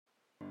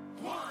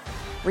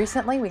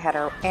Recently, we had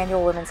our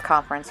annual women's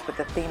conference with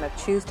the theme of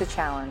Choose to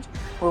Challenge,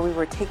 where we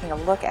were taking a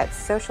look at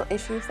social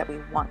issues that we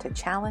want to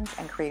challenge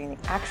and creating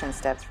the action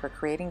steps for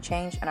creating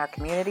change in our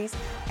communities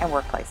and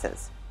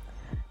workplaces.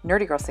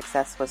 Nerdy Girl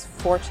Success was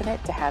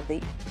fortunate to have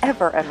the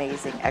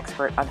ever-amazing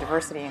expert on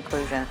diversity and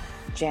inclusion,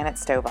 Janet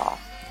Stovall.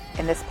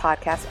 In this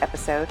podcast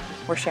episode,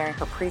 we're sharing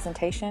her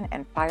presentation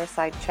and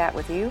fireside chat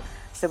with you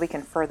so we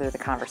can further the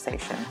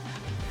conversation.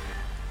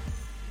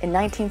 In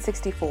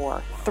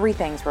 1964, three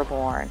things were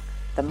born: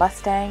 the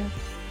Mustang,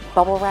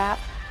 bubble wrap,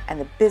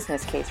 and the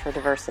business case for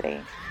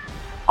diversity.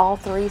 All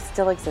three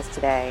still exist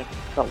today,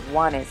 but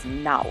one is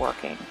not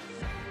working.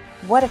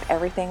 What if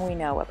everything we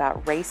know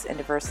about race and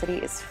diversity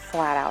is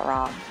flat out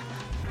wrong?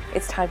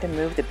 It's time to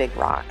move the big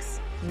rocks,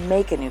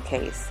 make a new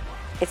case.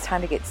 It's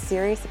time to get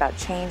serious about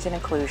change and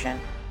inclusion,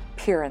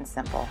 pure and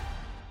simple.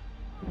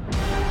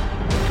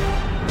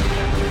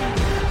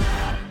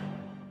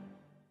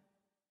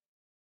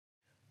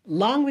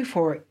 Long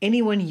before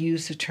anyone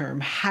used the term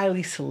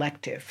highly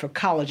selective for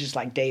colleges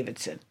like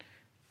Davidson,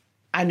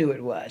 I knew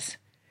it was.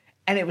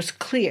 And it was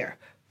clear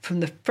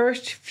from the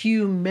first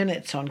few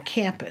minutes on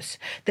campus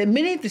that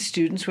many of the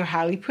students were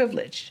highly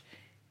privileged.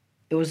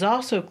 It was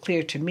also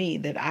clear to me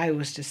that I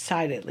was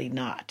decidedly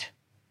not.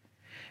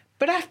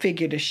 But I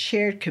figured a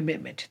shared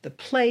commitment to the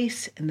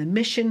place and the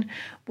mission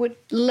would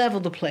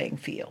level the playing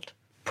field,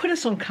 put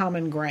us on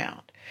common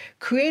ground,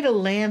 create a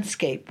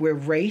landscape where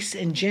race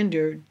and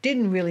gender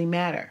didn't really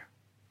matter.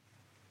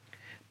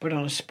 But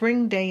on a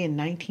spring day in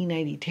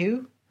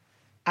 1992,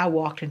 I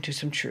walked into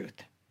some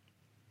truth.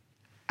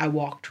 I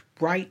walked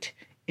right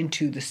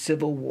into the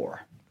Civil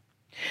War.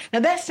 Now,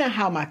 that's not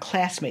how my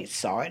classmates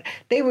saw it.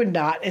 They were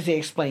not, as they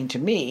explained to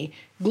me,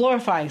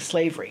 glorifying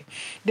slavery.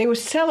 They were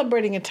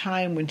celebrating a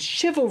time when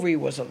chivalry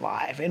was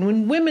alive and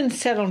when women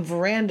sat on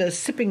verandas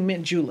sipping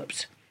mint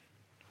juleps.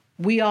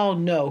 We all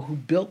know who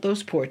built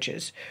those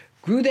porches,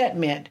 grew that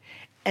mint,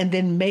 and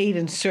then made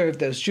and served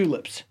those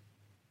juleps.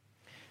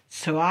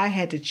 So I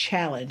had to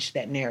challenge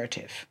that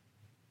narrative.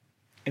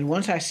 And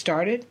once I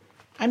started,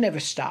 I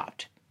never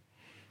stopped.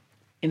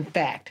 In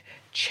fact,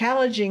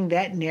 challenging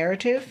that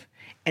narrative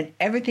and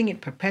everything it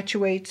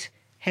perpetuates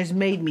has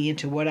made me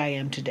into what I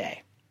am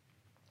today.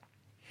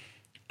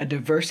 A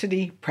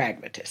diversity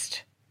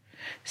pragmatist.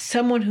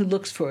 Someone who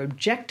looks for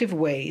objective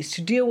ways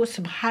to deal with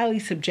some highly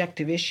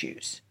subjective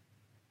issues.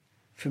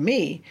 For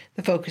me,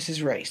 the focus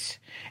is race.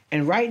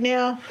 And right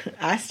now,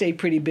 I stay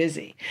pretty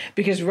busy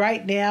because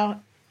right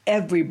now,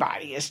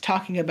 everybody is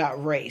talking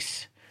about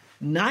race.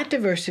 Not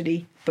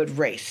diversity, but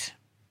race.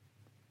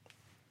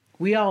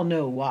 We all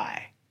know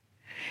why.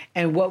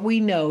 And what we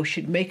know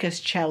should make us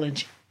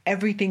challenge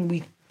everything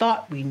we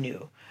thought we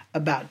knew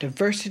about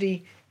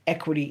diversity,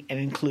 equity, and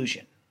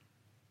inclusion.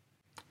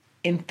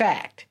 In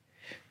fact,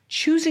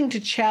 choosing to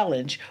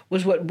challenge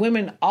was what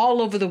women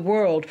all over the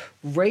world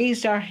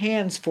raised our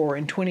hands for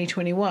in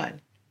 2021.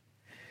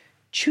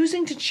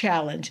 Choosing to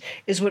challenge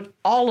is what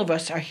all of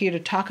us are here to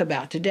talk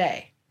about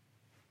today.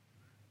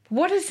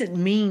 What does it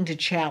mean to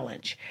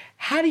challenge?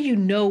 How do you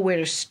know where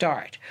to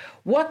start?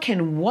 What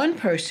can one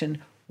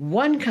person,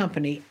 one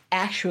company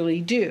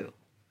actually do?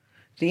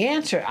 The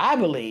answer, I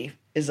believe,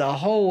 is a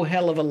whole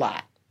hell of a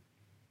lot.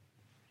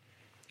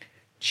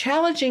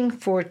 Challenging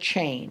for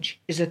change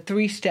is a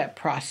three-step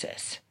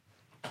process.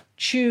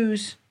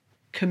 Choose,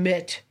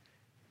 commit,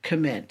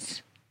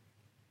 commence.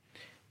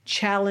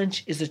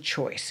 Challenge is a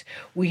choice.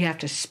 We have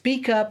to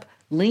speak up,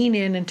 lean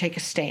in, and take a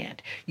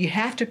stand. You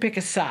have to pick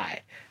a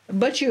side.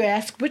 But you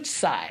ask, which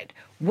side?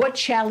 What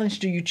challenge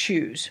do you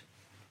choose?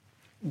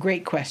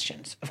 Great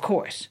questions, of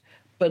course.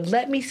 But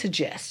let me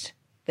suggest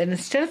that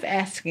instead of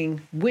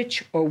asking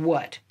which or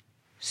what,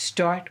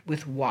 start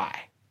with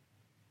why.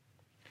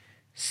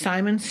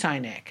 Simon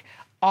Sinek,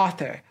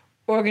 author,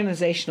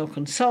 organizational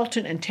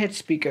consultant, and TED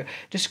speaker,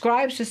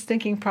 describes this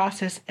thinking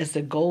process as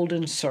the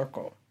golden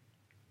circle.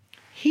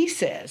 He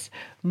says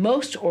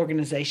most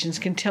organizations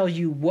can tell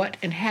you what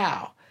and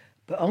how,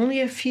 but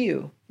only a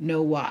few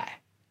know why.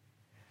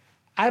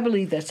 I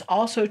believe that's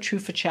also true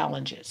for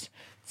challenges.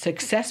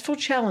 Successful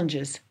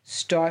challenges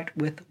start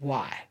with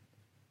why.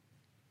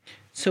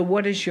 So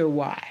what is your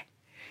why?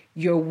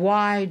 Your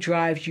why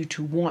drives you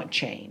to want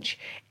change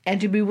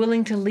and to be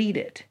willing to lead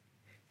it.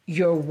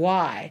 Your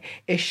why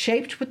is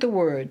shaped with the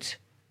words,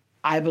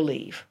 I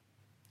believe.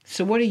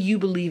 So what do you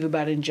believe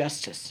about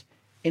injustice,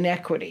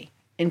 inequity,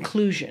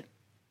 inclusion?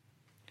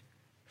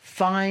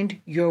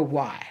 Find your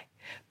why,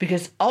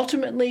 because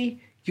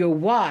ultimately your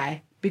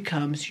why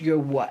becomes your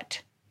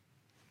what.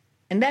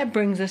 And that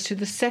brings us to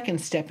the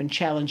second step in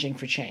challenging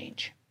for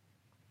change.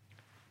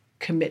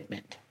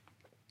 Commitment.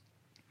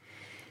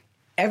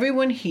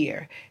 Everyone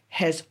here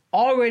has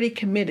already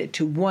committed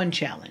to one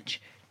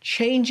challenge,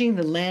 changing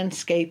the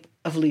landscape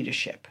of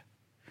leadership.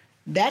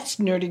 That's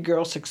Nerdy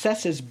Girl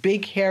Success's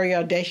big, hairy,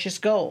 audacious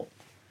goal.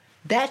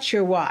 That's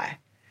your why.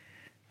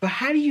 But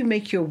how do you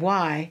make your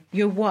why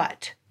your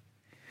what?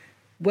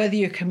 Whether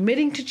you're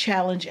committing to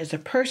challenge as a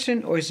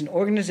person or as an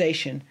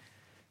organization,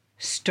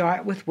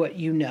 start with what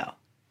you know.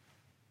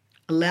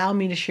 Allow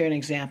me to share an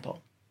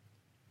example.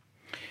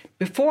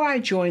 Before I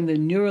joined the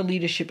Neuro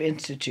Leadership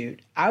Institute,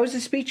 I was a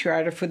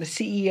speechwriter for the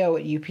CEO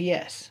at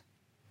UPS.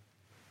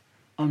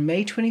 On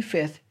May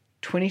 25,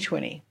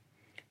 2020,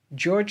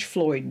 George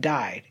Floyd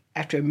died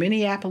after a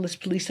Minneapolis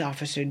police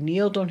officer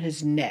kneeled on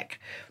his neck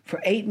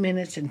for 8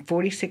 minutes and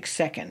 46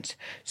 seconds,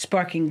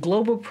 sparking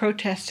global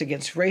protests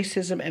against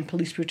racism and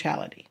police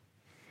brutality.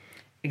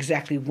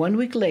 Exactly 1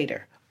 week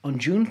later, on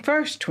June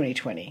 1st,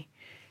 2020,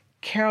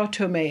 Carol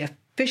Tomé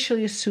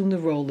officially assumed the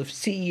role of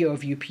CEO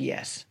of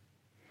UPS.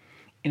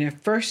 In her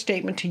first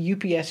statement to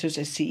UPSers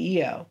as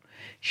CEO,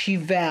 she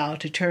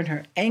vowed to turn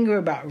her anger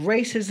about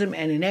racism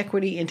and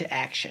inequity into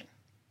action.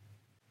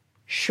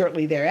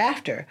 Shortly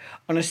thereafter,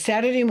 on a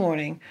Saturday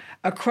morning,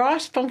 a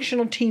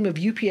cross-functional team of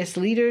UPS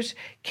leaders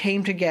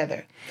came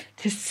together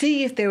to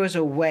see if there was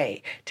a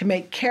way to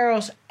make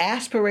Carol's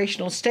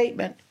aspirational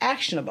statement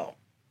actionable.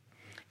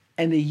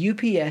 And the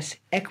UPS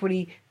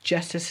Equity,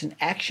 Justice, and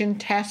Action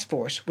Task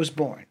Force was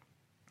born.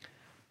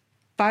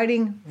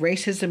 Fighting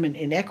racism and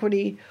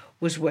inequity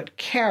was what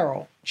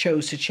Carol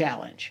chose to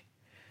challenge.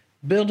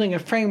 Building a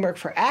framework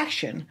for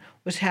action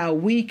was how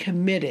we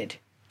committed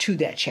to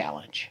that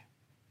challenge.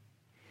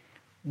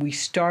 We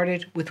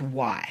started with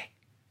why.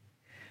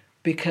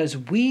 Because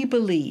we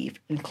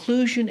believe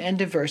inclusion and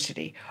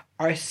diversity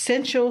are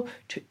essential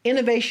to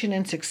innovation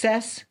and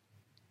success,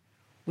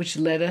 which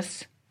led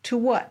us to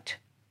what?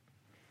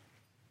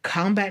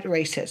 Combat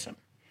racism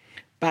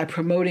by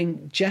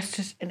promoting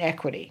justice and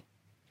equity,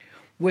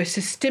 where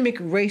systemic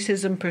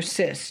racism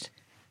persists,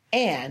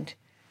 and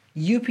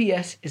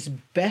UPS is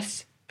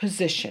best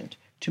positioned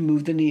to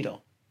move the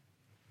needle.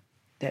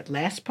 That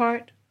last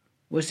part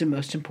was the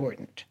most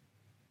important.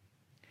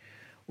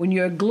 When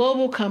you're a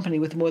global company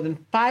with more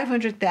than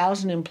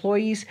 500,000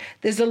 employees,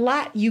 there's a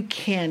lot you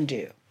can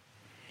do.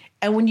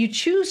 And when you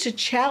choose to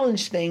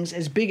challenge things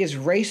as big as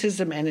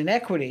racism and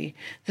inequity,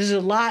 there's a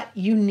lot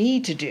you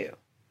need to do.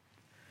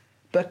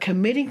 But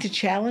committing to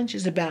challenge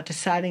is about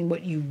deciding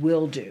what you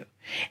will do.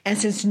 And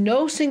since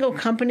no single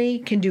company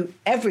can do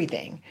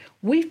everything,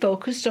 we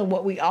focused on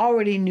what we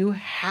already knew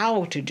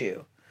how to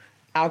do,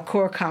 our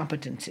core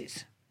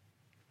competencies.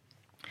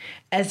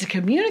 As a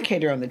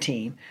communicator on the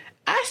team,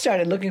 I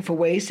started looking for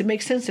ways to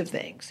make sense of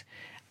things.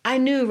 I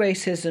knew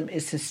racism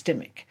is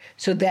systemic,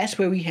 so that's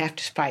where we have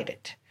to fight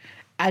it.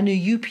 I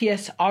knew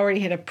UPS already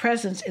had a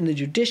presence in the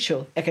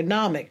judicial,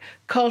 economic,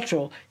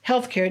 cultural,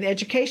 healthcare, and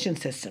education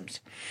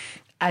systems.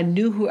 I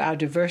knew who our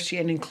diversity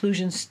and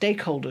inclusion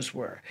stakeholders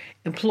were: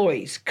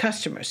 employees,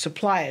 customers,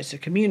 suppliers, the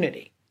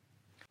community.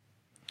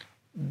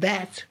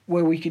 That's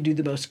where we could do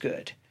the most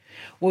good,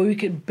 where we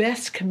could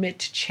best commit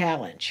to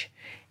challenge.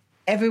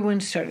 Everyone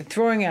started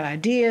throwing out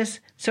ideas,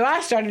 so I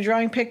started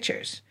drawing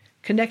pictures,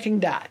 connecting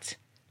dots,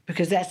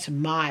 because that's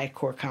my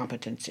core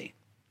competency.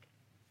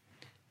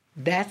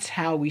 That's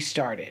how we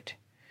started.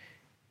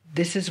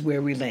 This is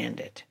where we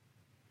landed.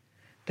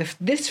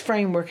 This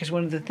framework is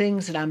one of the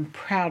things that I'm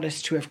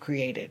proudest to have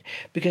created,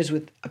 because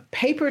with a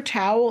paper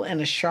towel and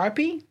a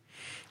Sharpie,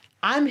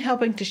 I'm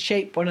helping to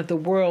shape one of the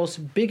world's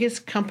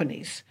biggest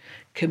companies'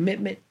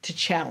 commitment to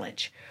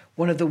challenge,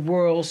 one of the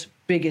world's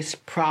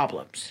biggest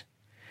problems.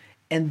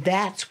 And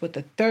that's what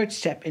the third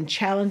step in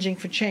challenging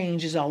for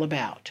change is all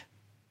about.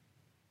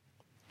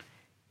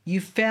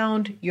 You've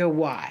found your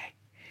why.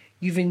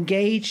 You've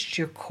engaged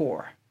your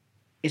core.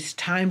 It's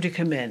time to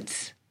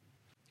commence.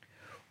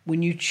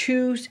 When you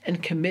choose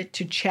and commit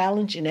to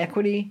challenge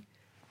inequity,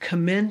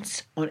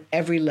 commence on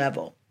every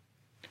level,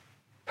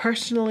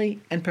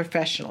 personally and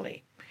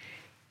professionally,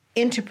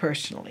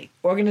 interpersonally,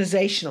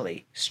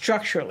 organizationally,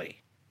 structurally.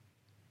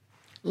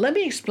 Let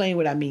me explain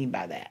what I mean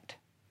by that.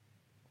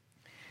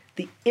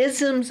 The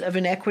isms of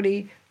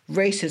inequity,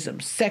 racism,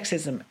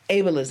 sexism,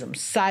 ableism,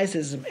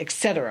 sizeism,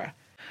 etc.,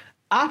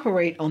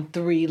 operate on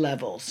 3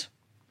 levels.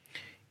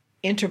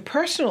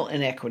 Interpersonal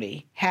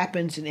inequity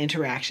happens in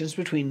interactions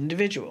between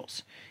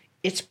individuals.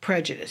 It's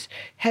prejudice,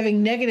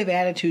 having negative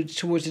attitudes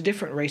towards a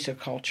different race or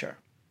culture.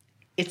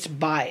 It's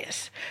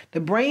bias, the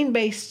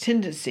brain-based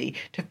tendency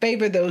to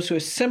favor those who are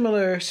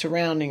similar,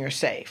 surrounding, or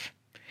safe.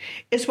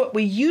 It's what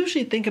we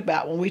usually think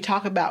about when we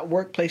talk about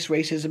workplace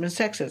racism and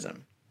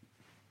sexism.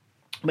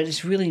 But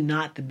it's really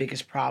not the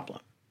biggest problem.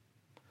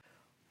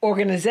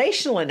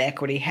 Organizational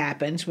inequity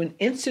happens when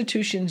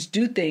institutions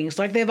do things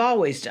like they've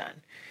always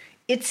done.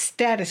 It's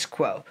status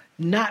quo,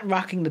 not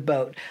rocking the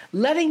boat,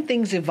 letting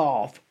things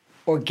evolve,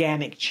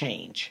 organic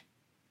change.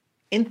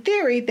 In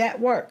theory, that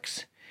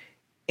works.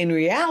 In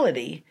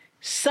reality,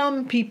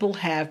 some people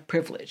have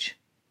privilege.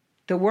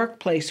 The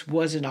workplace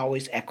wasn't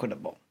always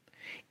equitable.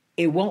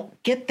 It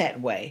won't get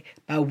that way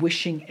by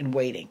wishing and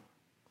waiting.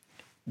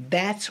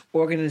 That's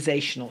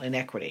organizational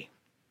inequity.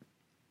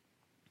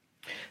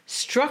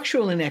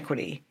 Structural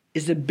inequity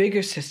is the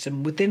bigger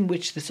system within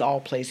which this all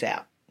plays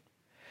out.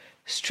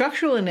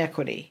 Structural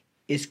inequity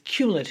is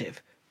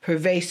cumulative,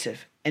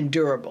 pervasive, and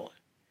durable.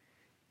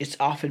 It's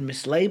often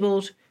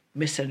mislabeled,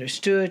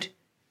 misunderstood,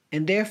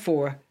 and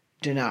therefore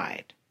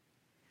denied.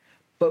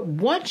 But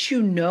once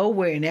you know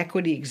where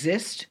inequity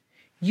exists,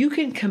 you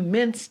can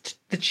commence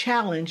the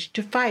challenge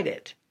to fight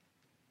it.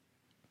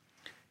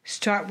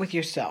 Start with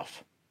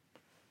yourself.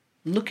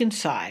 Look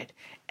inside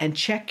and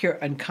check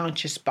your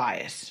unconscious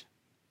bias.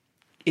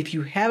 If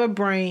you have a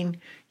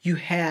brain, you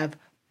have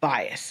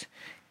bias.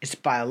 It's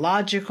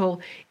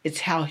biological.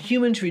 It's how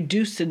humans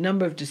reduce the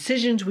number of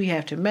decisions we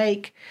have to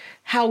make,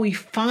 how we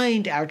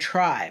find our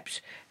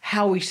tribes,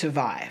 how we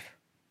survive.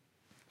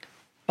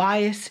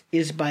 Bias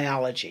is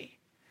biology,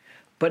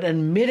 but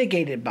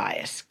unmitigated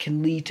bias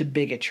can lead to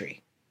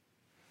bigotry.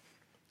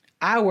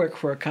 I work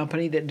for a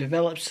company that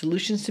develops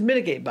solutions to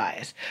mitigate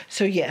bias.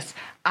 So yes,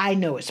 I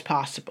know it's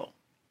possible.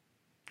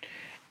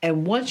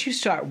 And once you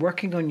start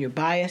working on your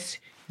bias,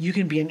 you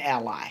can be an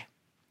ally.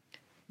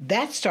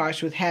 That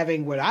starts with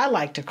having what I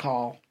like to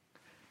call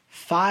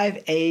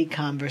 5A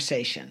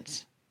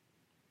conversations.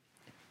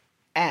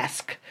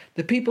 Ask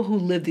the people who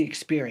live the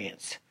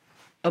experience.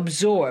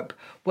 Absorb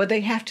what they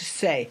have to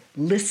say.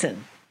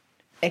 Listen.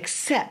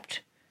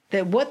 Accept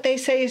that what they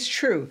say is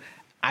true.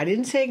 I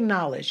didn't say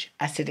acknowledge,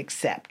 I said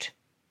accept.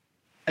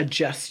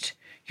 Adjust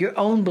your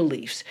own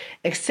beliefs,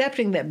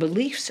 accepting that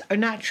beliefs are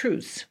not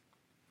truths.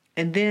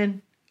 And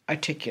then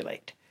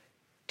articulate.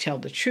 Tell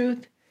the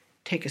truth,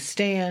 take a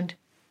stand,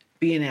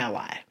 be an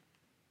ally.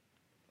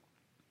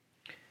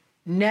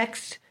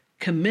 Next,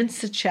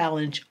 commence the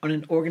challenge on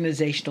an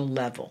organizational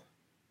level.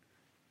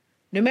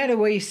 No matter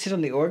where you sit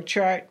on the org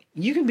chart,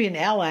 you can be an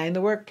ally in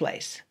the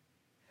workplace.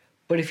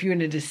 But if you're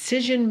in a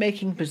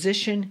decision-making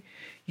position,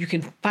 you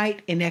can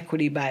fight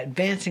inequity by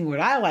advancing what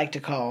I like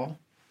to call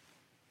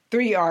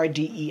 3R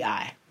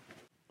DEI.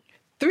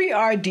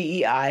 3R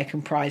DEI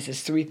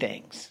comprises three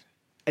things: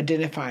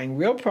 identifying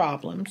real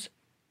problems,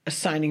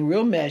 assigning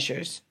real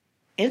measures,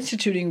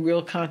 instituting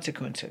real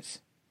consequences.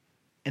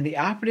 And the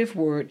operative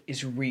word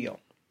is real.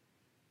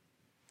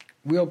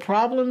 Real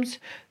problems,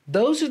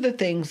 those are the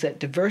things that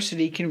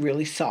diversity can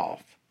really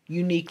solve,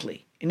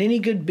 uniquely. In any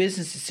good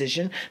business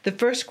decision, the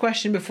first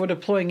question before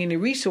deploying any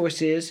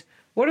resource is,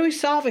 what are we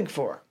solving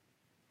for?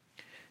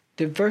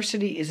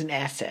 Diversity is an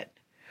asset,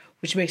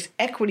 which makes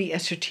equity a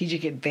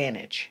strategic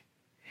advantage.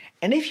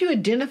 And if you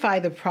identify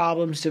the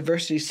problems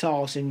diversity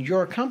solves in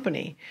your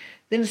company,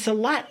 then it's a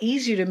lot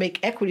easier to make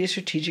equity a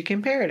strategic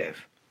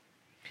imperative.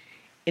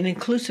 In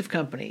inclusive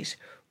companies,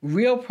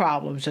 real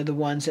problems are the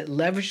ones that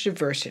leverage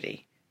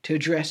diversity to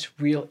address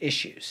real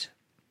issues.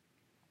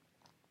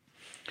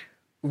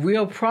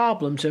 Real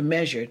problems are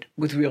measured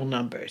with real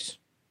numbers.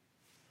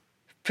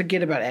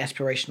 Forget about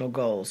aspirational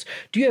goals.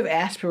 Do you have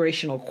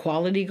aspirational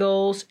quality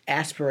goals?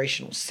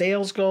 Aspirational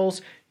sales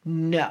goals?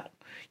 No.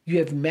 You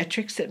have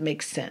metrics that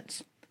make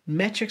sense.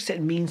 Metrics that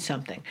mean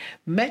something.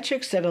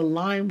 Metrics that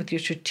align with your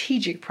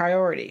strategic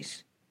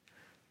priorities.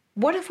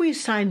 What if we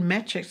assign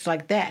metrics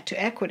like that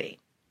to equity?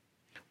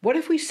 What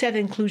if we set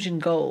inclusion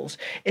goals,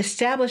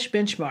 establish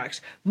benchmarks,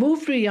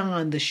 move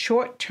beyond the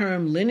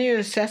short-term linear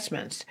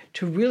assessments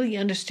to really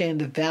understand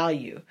the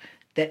value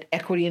that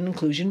equity and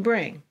inclusion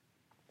bring?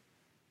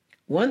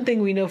 One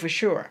thing we know for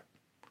sure: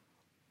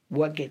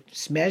 what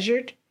gets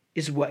measured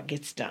is what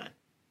gets done.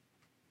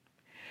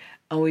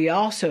 And we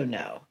also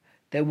know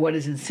that what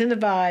is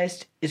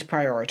incentivized is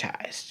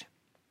prioritized.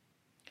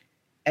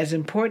 As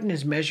important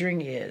as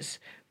measuring is,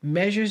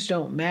 measures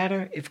don't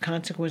matter if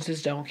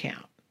consequences don't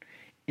count.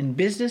 In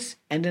business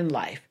and in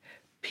life,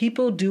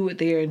 people do what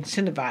they are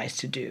incentivized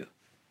to do,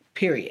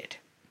 period.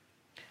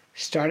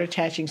 Start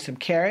attaching some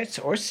carrots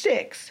or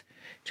sticks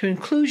to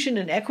inclusion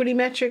and equity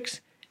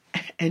metrics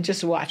and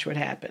just watch what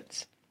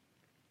happens.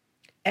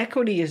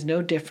 Equity is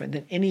no different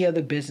than any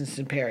other business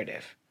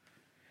imperative.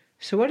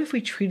 So what if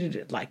we treated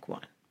it like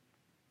one?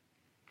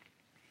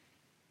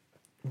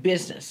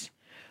 Business,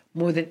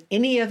 more than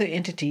any other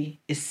entity,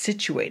 is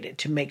situated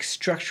to make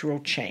structural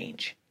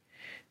change.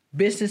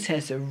 Business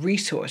has the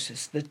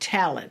resources, the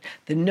talent,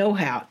 the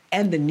know-how,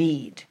 and the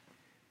need.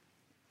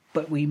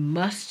 But we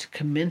must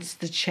commence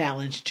the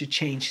challenge to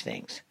change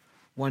things.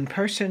 One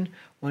person,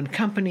 one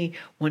company,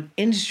 one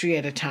industry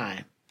at a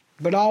time,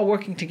 but all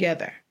working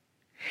together.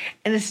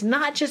 And it's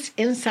not just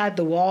inside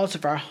the walls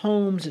of our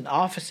homes and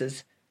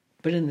offices,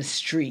 but in the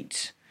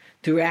streets,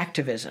 through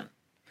activism.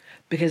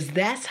 Because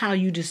that's how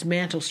you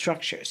dismantle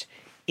structures: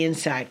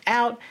 inside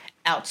out,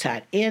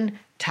 outside in,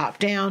 top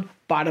down,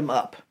 bottom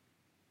up.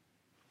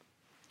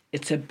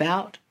 It's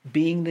about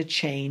being the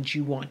change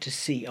you want to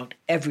see on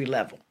every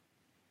level.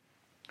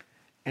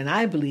 And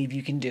I believe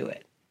you can do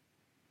it.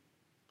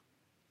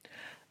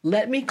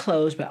 Let me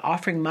close by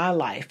offering my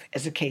life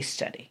as a case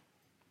study.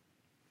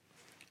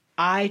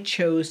 I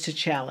chose to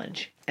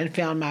challenge and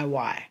found my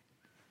why.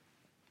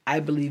 I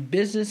believe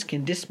business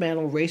can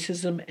dismantle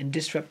racism and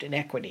disrupt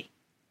inequity.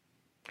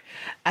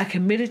 I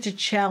committed to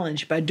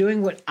challenge by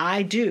doing what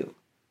I do,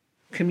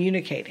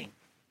 communicating.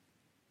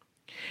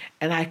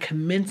 And I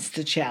commenced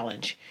the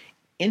challenge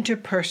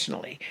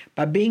interpersonally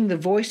by being the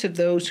voice of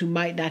those who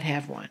might not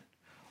have one,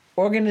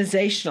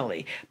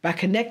 organizationally by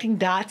connecting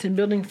dots and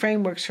building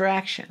frameworks for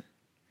action,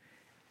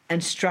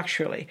 and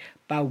structurally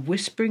by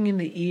whispering in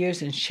the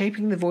ears and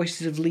shaping the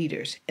voices of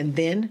leaders, and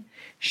then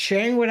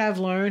sharing what I've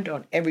learned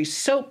on every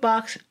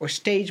soapbox or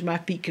stage my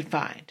feet could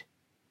find,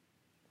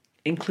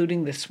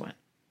 including this one.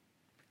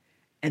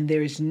 and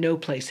there is no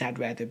place I'd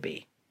rather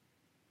be.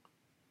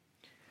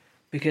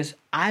 Because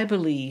I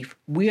believe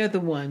we are the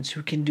ones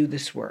who can do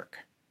this work.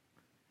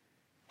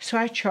 So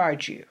I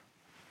charge you,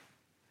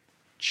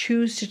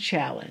 choose to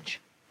challenge,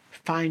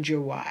 find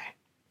your why.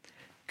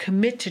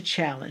 Commit to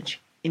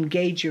challenge,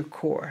 engage your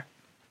core.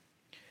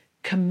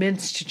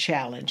 Commence to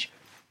challenge,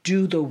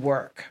 do the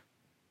work.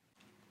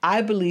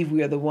 I believe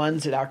we are the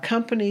ones that our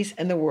companies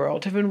and the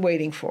world have been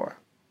waiting for.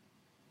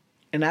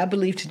 And I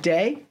believe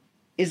today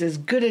is as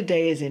good a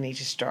day as any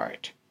to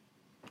start.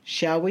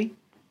 Shall we?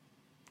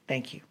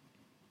 Thank you.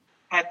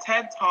 At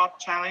TEDTalk,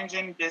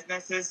 challenging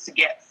businesses to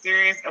get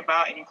serious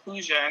about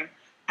inclusion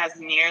has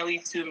nearly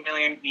 2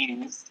 million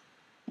views.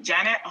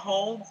 Janet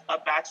holds a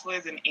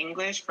bachelor's in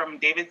English from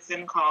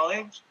Davidson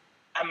College,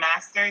 a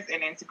master's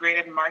in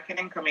integrated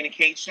marketing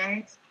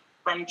communications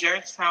from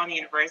Georgetown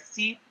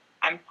University,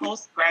 and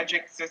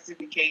postgraduate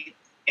certificates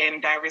in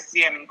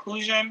diversity and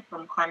inclusion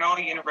from Cornell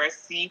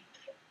University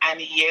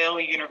and Yale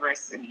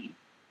University.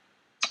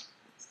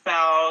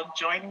 So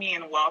join me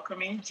in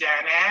welcoming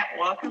Janet.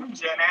 Welcome,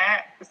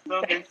 Janet. It's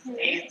so good to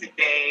see you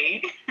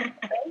today.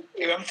 Thank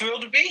you. I'm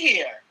thrilled to be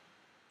here.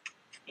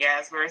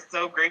 Yes, we're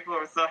so grateful.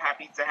 We're so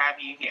happy to have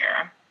you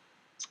here.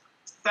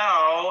 So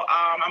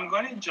I'm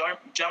going to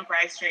jump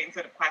right straight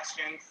into the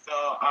questions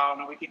so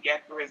we could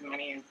get through as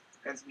many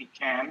as we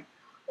can.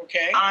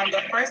 Okay.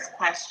 The first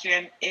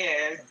question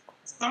is,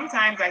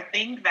 sometimes I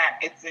think that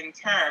it's in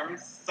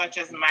terms such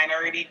as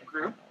minority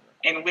group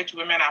in which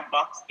women are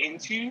boxed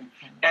into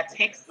that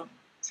takes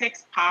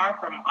power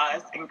from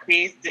us and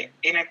creates the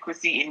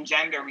inequity in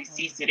gender we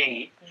see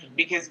today,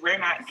 because we're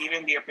not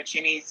given the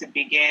opportunity to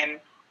begin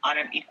on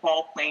an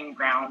equal playing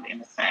ground in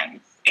a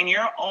sense. In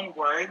your own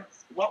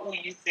words, what will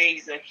you say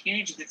is a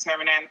huge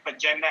determinant for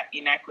gender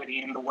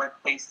inequity in the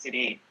workplace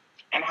today?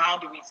 And how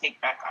do we take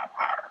back our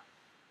power?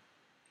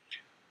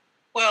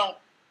 Well,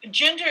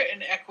 gender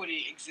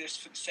inequity exists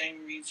for the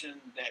same reason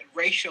that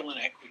racial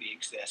inequity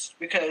exists,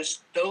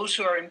 because those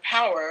who are in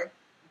power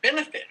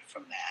benefit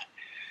from that.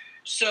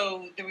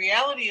 So the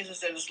reality is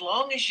that as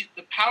long as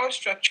the power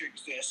structure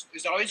exists,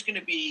 there's always going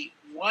to be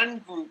one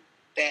group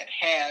that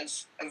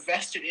has a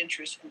vested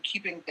interest in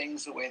keeping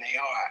things the way they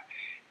are.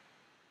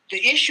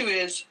 The issue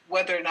is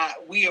whether or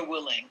not we are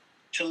willing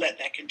to let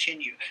that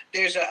continue.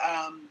 There's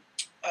a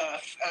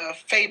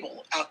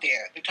fable out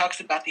there that talks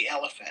about the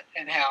elephant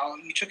and how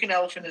you took an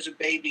elephant as a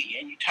baby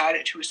and you tied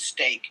it to a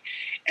stake,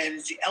 and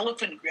the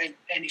elephant,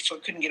 and he sort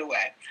of couldn't get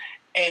away.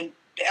 And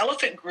the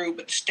elephant grew,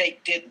 but the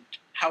stake didn't.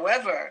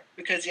 However,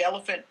 because the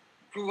elephant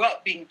grew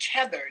up being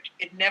tethered,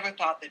 it never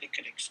thought that it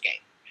could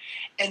escape.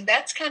 And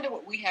that's kind of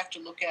what we have to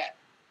look at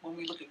when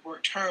we look at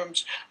word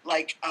terms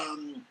like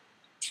when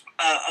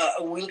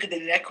we look at the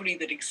inequity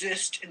that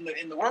exists in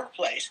the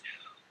workplace.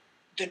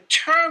 The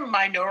term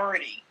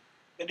minority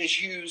that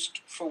is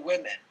used for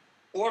women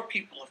or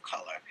people of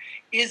color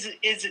is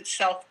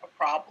itself a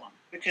problem,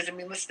 because I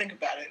mean, let's think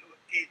about it.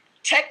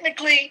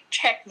 Technically,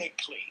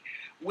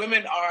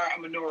 women are a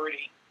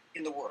minority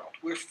in the world.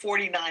 We're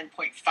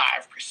 49.5%,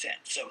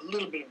 so a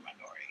little bit of a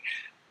minority.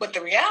 But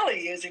the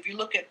reality is, if you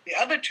look at the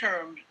other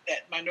term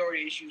that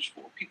minority is used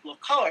for, people of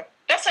color,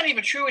 that's not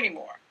even true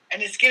anymore.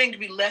 And it's getting to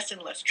be less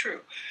and less true.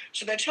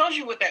 So that tells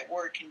you what that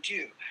word can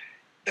do.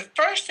 The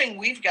first thing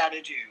we've got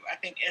to do, I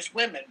think, as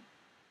women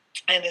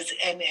and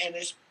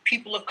as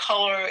people of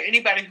color,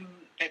 anybody who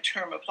that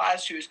term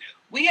applies to, is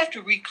we have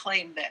to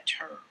reclaim that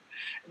term.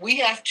 We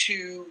have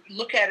to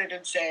look at it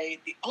and say,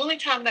 the only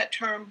time that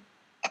term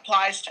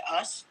applies to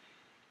us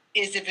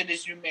is if it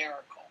is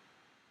numerical.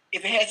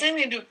 If it has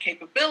anything to do with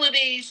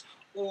capabilities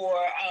or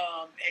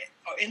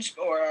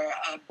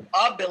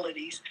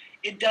abilities,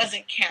 it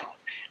doesn't count.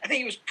 I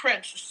think it was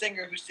Prince, the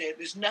singer, who said,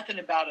 "There's nothing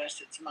about us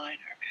that's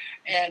minor."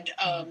 And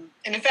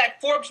in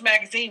fact, Forbes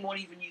magazine won't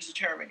even use the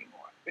term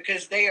anymore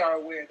because they are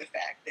aware of the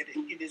fact that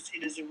it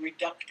is a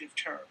reductive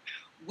term.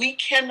 We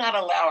cannot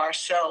allow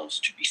ourselves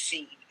to be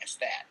seen as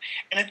that.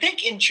 And I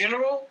think in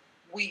general,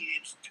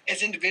 we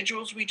as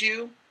individuals we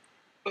do,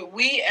 but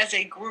we as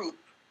a group,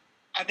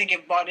 I think,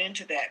 have bought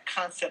into that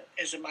concept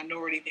as a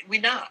minority.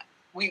 We're not.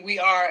 We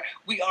are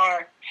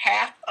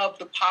half of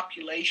the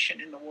population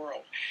in the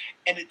world.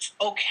 And it's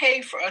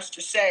okay for us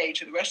to say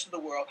to the rest of the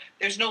world,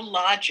 there's no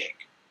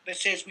logic that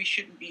says we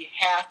shouldn't be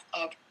half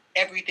of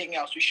everything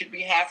else. We should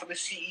be half of the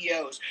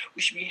CEOs.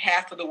 We should be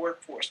half of the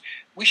workforce.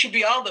 We should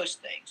be all those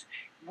things.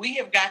 We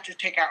have got to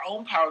take our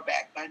own power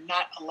back by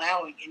not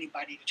allowing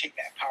anybody to take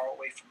that power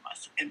away from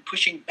us and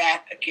pushing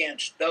back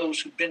against those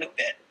who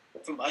benefit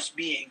from us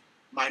being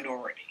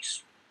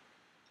minorities.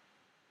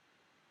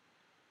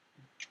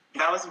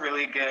 That was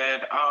really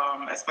good,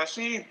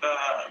 especially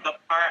the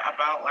part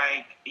about,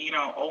 like,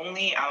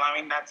 only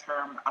allowing that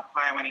term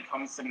apply when it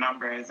comes to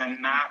numbers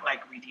and not,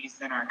 like,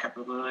 reducing our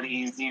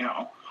capabilities,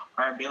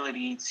 our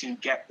ability to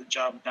get the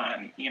job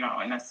done, in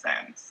a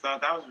sense. So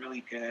that was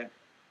really good.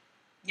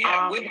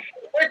 Yeah, we're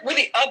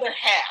the other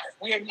half.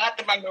 We are not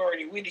the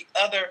minority. We're the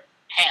other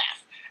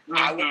half.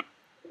 I was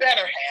the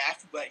better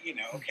half, but,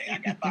 okay, I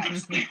got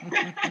biased.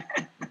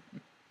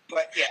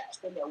 But, yeah,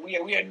 so no,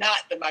 we are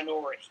not the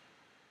minority.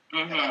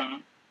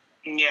 Mm-hmm.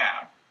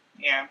 Yeah,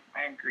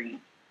 I agree.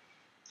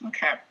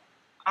 Okay.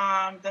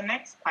 The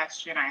next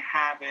question I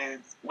have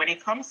is, when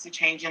it comes to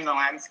changing the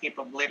landscape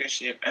of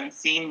leadership and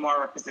seeing more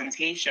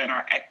representation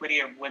or equity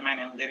of women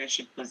in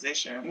leadership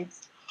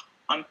positions,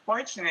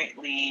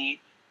 unfortunately,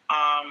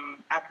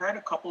 I've heard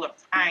a couple of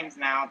times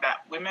now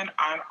that women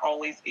aren't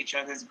always each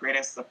other's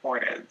greatest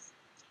supporters.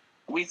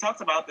 We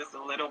talked about this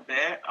a little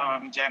bit,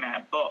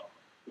 Jenna, but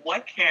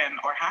what can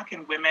or how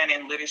can women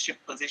in leadership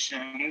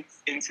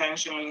positions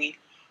intentionally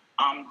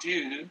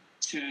do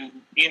to,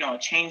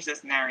 change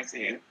this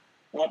narrative?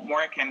 What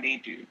more can they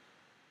do?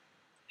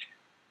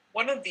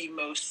 One of the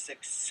most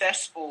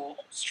successful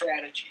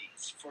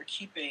strategies for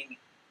keeping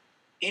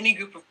any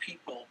group of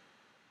people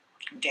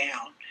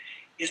down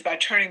is by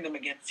turning them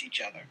against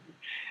each other.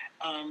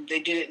 They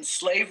did it in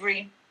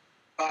slavery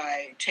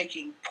by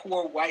taking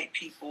poor white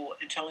people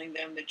and telling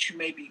them that you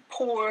may be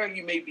poor,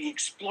 you may be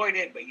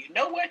exploited, but you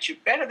know what? You're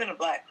better than a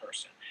black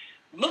person.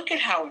 Look at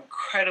how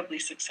incredibly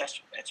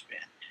successful that's been.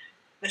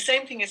 The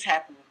same thing has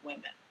happened with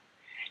women.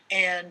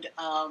 And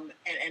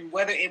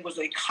whether it was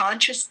a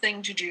conscious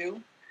thing to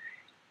do,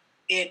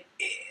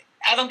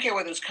 I don't care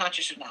whether it's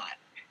conscious or not.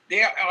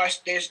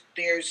 There's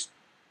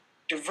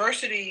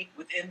diversity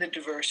within the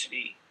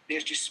diversity.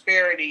 There's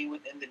disparity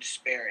within the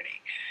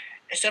disparity.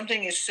 And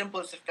something as simple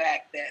as the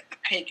fact that the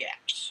pay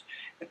gaps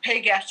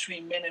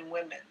between men and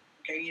women.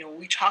 Okay,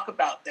 we talk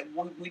about that.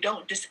 We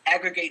don't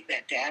disaggregate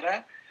that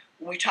data.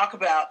 When we talk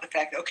about the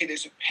fact that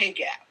there's a pay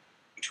gap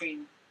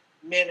between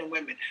men and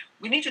women,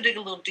 we need to dig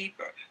a little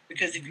deeper,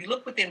 because if you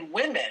look within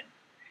women,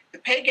 the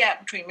pay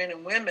gap between men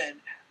and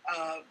women,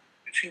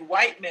 between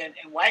white men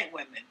and white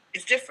women,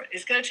 is different.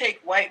 It's going to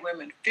take white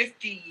women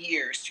 50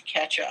 years to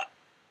catch up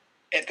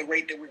at the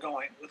rate that we're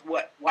going with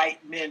what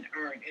white men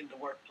earn in the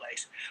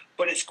workplace.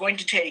 But it's going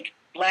to take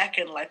Black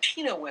and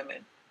Latino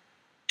women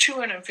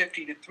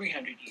 250 to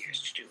 300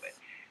 years to do it.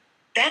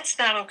 That's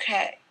not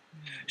okay.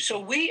 So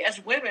we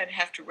as women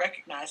have to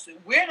recognize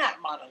that we're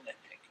not monolithic,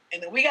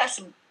 and that we got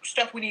some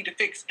stuff we need to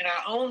fix in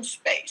our own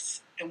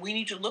space, and we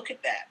need to look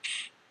at that.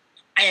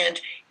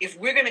 And if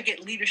we're going to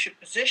get leadership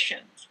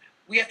positions,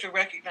 we have to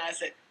recognize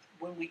that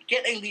when we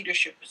get a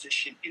leadership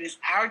position, it is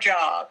our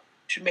job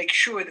to make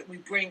sure that we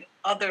bring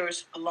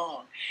others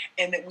along,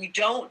 and that we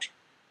don't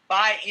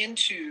buy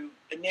into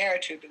the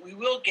narrative that we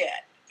will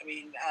get.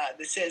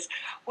 That says,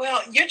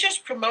 well, you're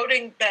just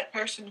promoting that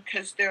person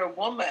because they're a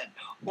woman,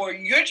 or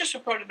you're just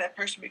promoting that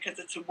person because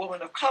it's a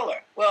woman of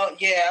color. Well,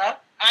 yeah,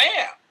 I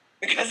am.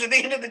 Because at the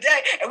end of the day,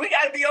 and we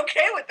got to be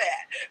okay with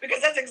that,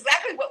 because that's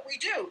exactly what we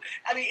do.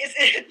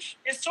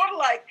 It's sort of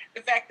like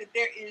the fact that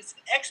there is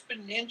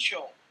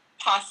exponential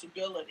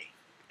possibility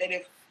that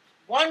if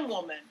one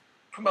woman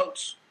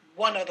promotes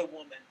one other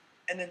woman,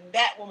 and then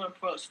that woman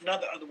promotes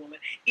another other woman,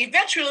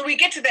 eventually we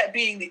get to that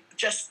being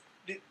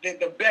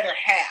the better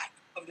half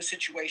of the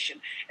situation,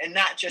 and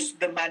not just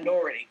the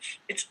minority.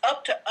 It's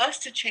up to us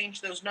to change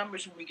those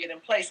numbers when we get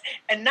in place,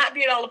 and not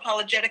be at all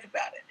apologetic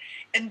about it.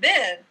 And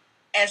then,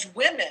 as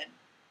women,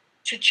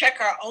 to check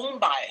our own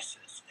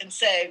biases and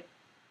say,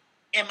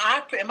 am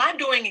I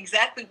doing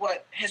exactly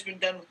what has been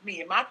done with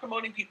me? Am I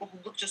promoting people who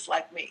look just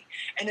like me?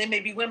 And they may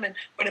be women,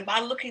 but am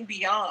I looking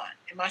beyond?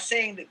 Am I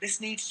saying that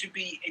this needs to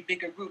be a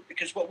bigger group?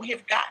 Because what we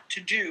have got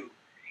to do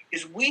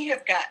is we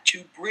have got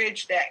to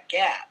bridge that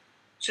gap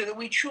so that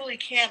we truly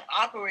can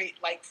operate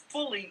like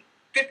fully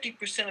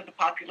 50% of the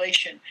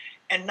population,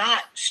 and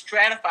not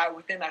stratify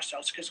within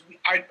ourselves, because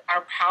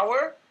our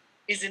power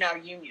is in our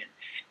union.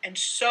 And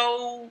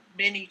so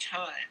many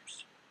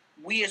times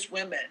we as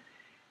women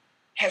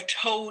have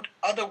told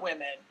other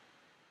women,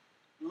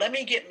 let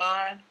me get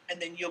mine and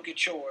then you'll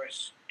get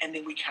yours. And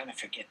then we kind of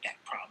forget that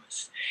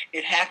promise.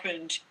 It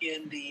happened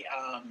in the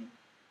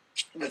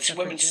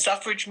women's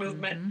suffrage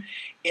movement. Mm-hmm.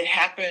 It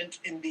happened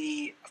in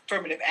the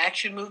affirmative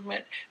action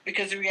movement,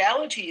 because the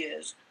reality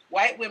is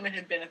white women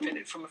have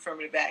benefited from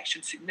affirmative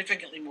action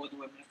significantly more than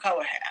women of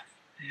color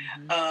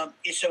have.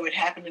 Mm-hmm. So it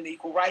happened in the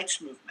equal rights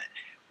movement.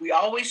 We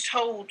always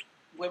told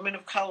women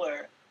of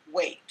color,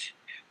 wait.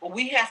 Well,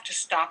 we have to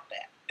stop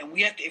that. And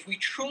we have to, if we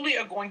truly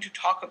are going to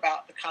talk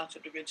about the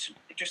concept of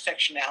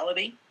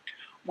intersectionality,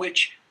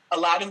 which a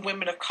lot of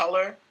women of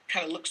color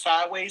kind of look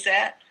sideways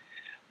at,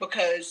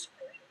 because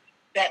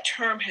that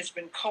term has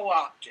been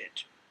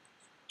co-opted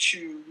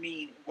to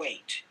mean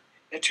wait.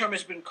 The term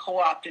has been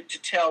co-opted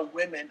to tell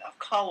women of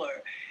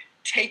color,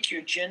 take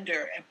your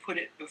gender and put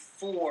it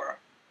before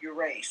your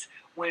race,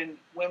 when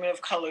women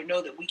of color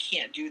know that we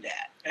can't do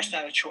that. That's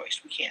not a choice.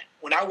 We can't.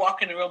 When I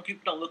walk in the room,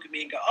 people don't look at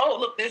me and go, oh,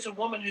 look, there's a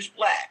woman who's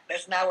Black.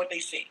 That's not what they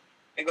see.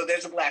 They go,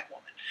 there's a Black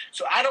woman.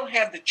 So I don't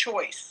have the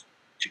choice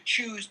to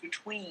choose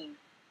between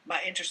my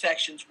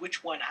intersections,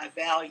 which one I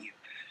value.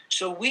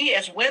 So we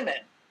as women,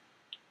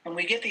 when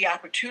we get the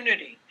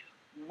opportunity,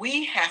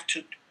 we have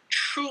to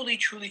truly,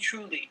 truly,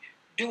 truly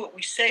do what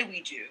we say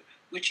we do,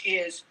 which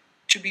is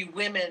to be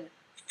women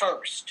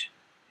first.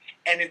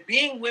 And if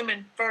being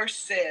women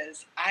first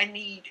says I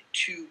need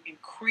to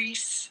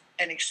increase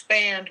and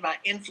expand my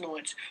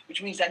influence,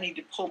 which means I need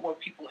to pull more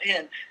people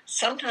in,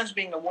 sometimes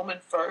being a woman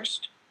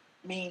first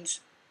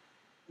means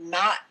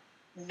not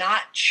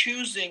not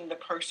choosing the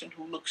person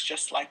who looks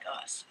just like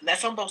us. And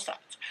that's on both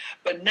sides.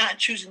 But not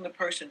choosing the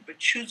person, but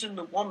choosing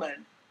the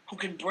woman who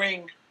can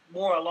bring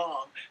more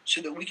along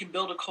so that we can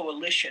build a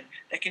coalition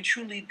that can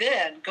truly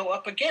then go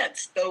up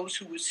against those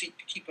who would seek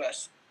to keep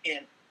us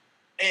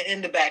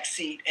in the back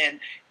seat and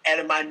at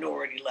a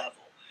minority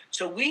level.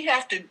 So we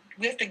have to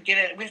get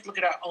it. We have to look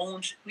at our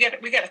own. We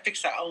got to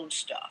fix our own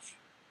stuff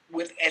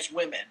as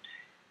women.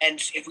 And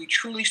if we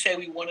truly say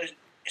we want to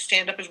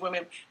stand up as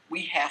women,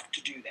 we have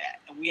to do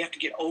that, and we have to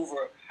get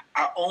over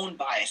our own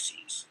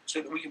biases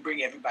so that we can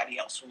bring everybody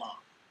else along.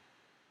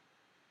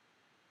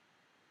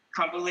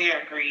 Completely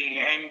agree.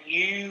 And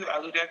you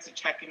alluded to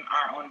checking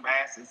our own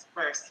biases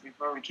first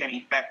before we can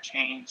effect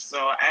change. So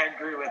I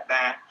agree with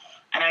that.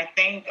 And I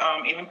think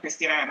even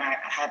Christina and I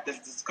had this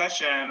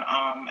discussion,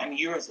 and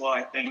you as well,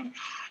 I think,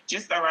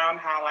 just around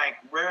how like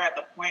we're at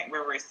the point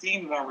where we're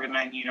seeing more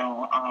women,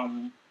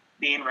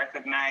 being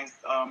recognized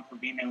for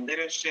being in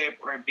leadership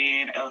or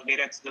being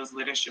elevated to those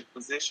leadership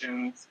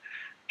positions.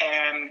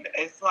 And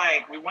it's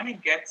like we want to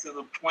get to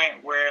the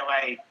point where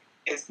like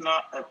it's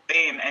not a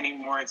thing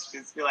anymore. It's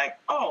just be like,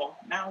 oh,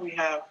 now we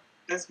have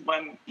this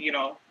one,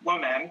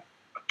 woman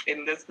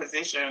in this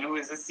position who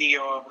is the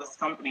CEO of this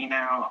company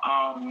now,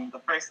 the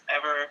first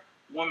ever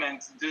woman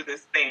to do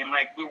this thing.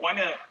 Like we want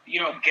to,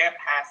 get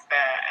past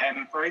that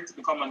and for it to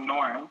become a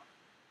norm,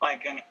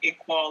 like an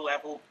equal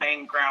level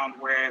playing ground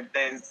where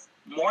there's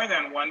more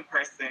than one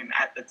person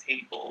at the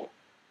table.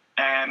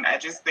 And I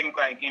just think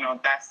like,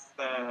 that's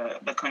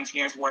the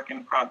continuous work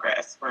in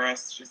progress for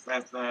us just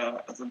as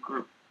a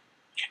group.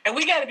 And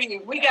we got to be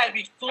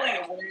fully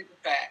aware of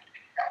the fact,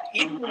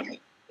 even with the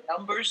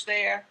numbers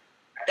there,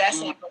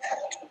 that's not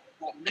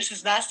this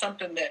is not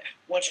something that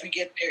once we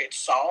get there, it's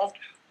solved.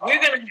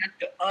 We're going to have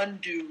to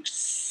undo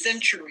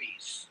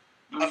centuries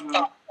of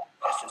thought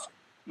processes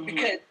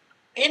because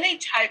any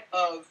type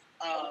of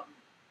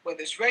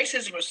whether it's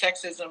racism or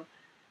sexism,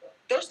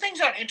 those things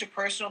aren't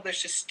interpersonal; they're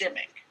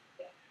systemic.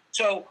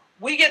 So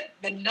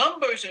the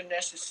numbers are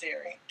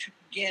necessary to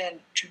begin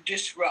to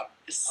disrupt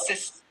the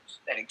systems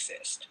that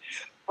exist.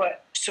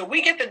 But so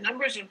we get the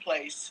numbers in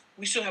place,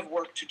 we still have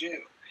work to do.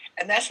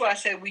 And that's why I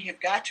say we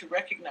have got to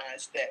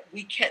recognize that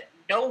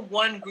no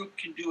one group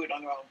can do it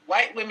on their own.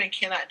 White women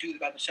cannot do it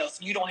by themselves.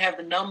 You don't have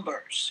the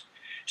numbers.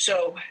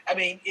 So, I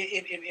mean,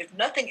 if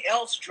nothing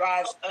else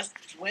drives us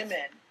as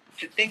women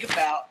to think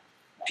about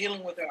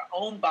dealing with our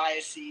own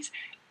biases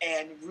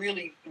and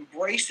really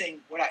embracing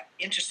what our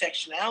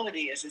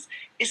intersectionality is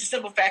the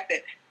simple fact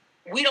that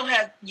we don't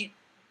have,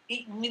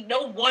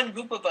 no one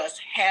group of us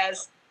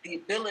has the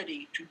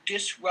ability to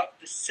disrupt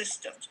the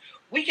systems.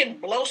 We can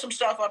blow some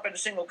stuff up in a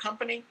single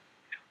company.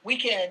 We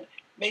can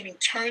maybe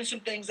turn some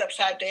things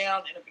upside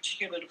down in a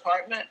particular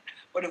department.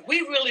 But if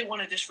we really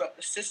want to disrupt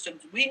the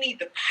systems, we need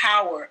the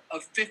power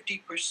of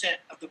 50%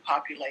 of the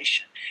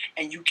population.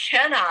 And you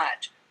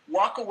cannot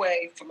walk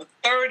away from a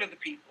third of the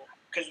people,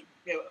 because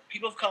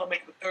people of color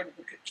make the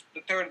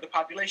third of the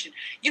population.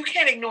 You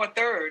can't ignore a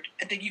third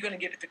and think you're going to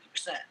get to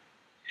 50%.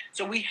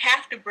 So we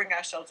have to bring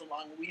ourselves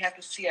along. We have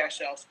to see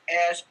ourselves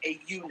as a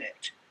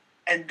unit.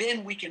 And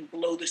then we can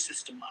blow the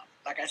system up.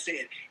 Like I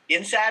said,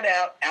 inside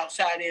out,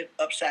 outside in,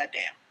 upside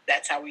down.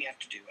 That's how we have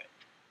to do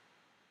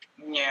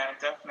it. Yeah,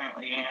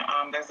 definitely.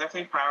 There's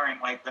definitely power in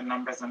like the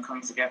numbers and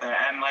come together.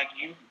 And like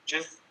you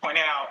just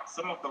pointed out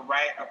some of the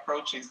right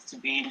approaches to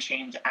being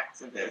change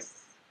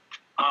activists.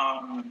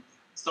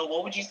 So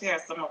what would you say are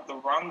some of the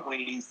wrong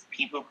ways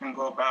people can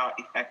go about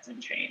effecting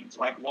change?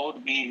 Like what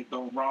would be the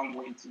wrong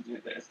way to do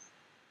this?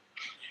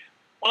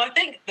 Well, I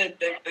think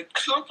the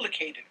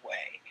complicated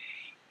way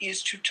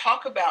is to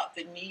talk about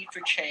the need for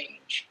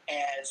change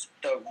as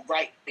the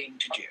right thing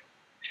to do.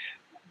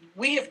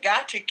 We have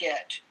got to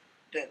get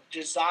the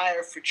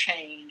desire for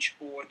change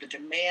or the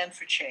demand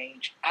for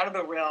change out of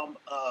the realm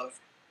of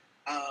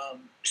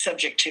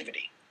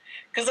subjectivity.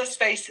 Because let's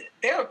face it,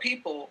 there are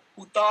people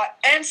who thought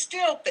and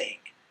still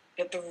think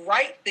that the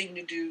right thing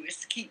to do is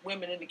to keep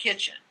women in the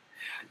kitchen.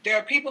 There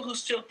are people who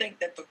still think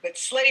that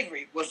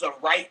slavery was the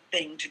right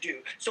thing to do.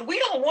 So we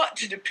don't want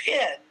to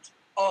depend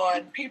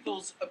on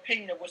people's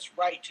opinion of what's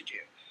right to do.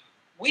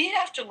 We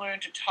have to learn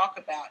to talk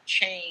about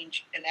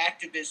change and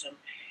activism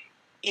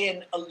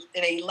in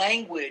a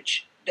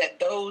language that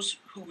those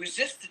who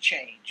resist the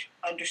change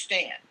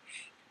understand.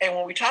 And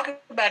when we talk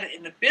about it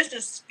in the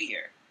business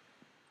sphere,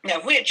 now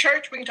if we're at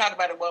church, we can talk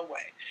about it one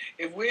way.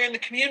 If we're in the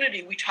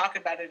community, we talk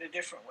about it a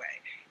different way.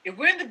 If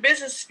we're in the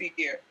business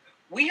sphere,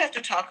 we have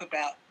to talk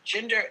about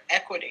gender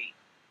equity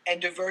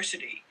and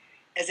diversity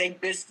as a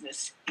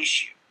business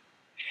issue.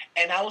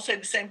 And I will say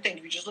the same thing.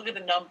 If you just look at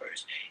the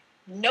numbers,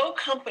 no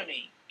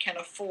company can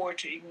afford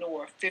to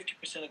ignore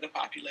 50% of the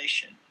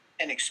population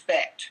and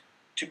expect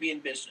to be in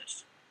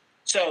business.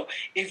 So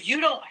if you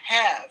don't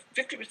have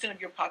 50%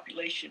 of your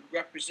population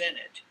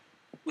represented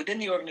within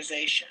the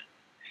organization,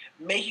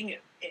 making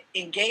it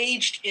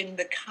engaged in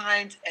the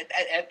kinds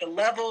at the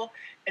level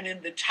and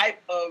in the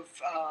type of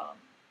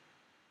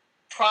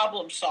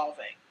problem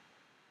solving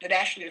that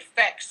actually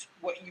affects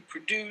what you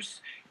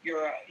produce,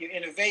 your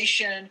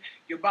innovation,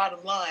 your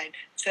bottom line.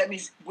 So that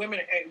means women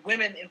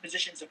in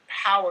positions of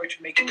power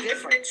to make a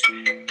difference.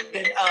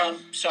 Then,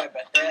 sorry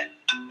about that.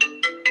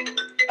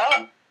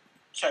 Oh,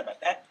 sorry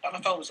about that. My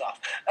phone was off.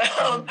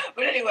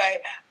 But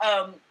anyway,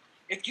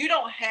 if you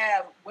don't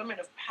have women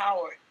of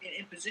power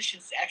in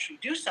positions to actually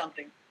do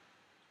something,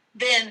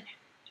 then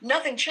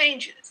nothing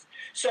changes.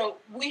 So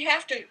we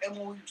have to, and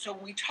when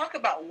we talk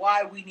about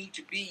why we need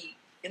to be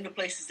in the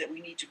places that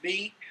we need to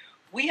be,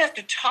 we have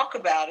to talk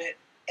about it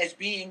as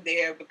being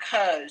there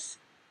because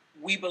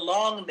we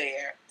belong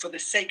there for the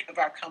sake of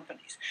our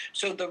companies.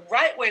 So the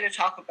right way to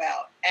talk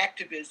about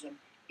activism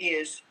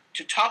is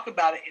to talk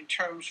about it in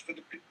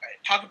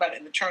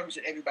the terms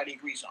that everybody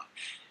agrees on.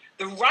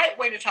 The right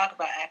way to talk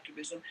about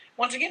activism,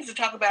 once again, is to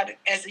talk about it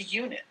as a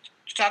unit,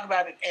 to talk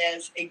about it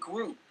as a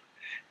group.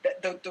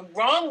 The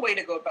wrong way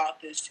to go about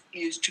this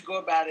is to go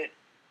about it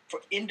for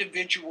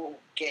individual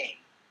gain.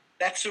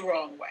 That's the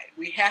wrong way.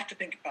 We have to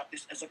think about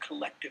this as a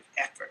collective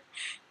effort.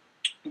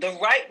 The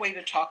right way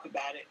to talk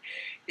about it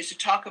is to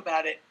talk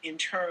about it in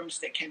terms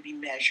that can be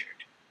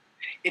measured.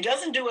 It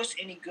doesn't do us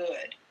any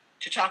good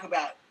to talk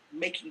about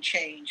making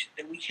change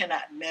that we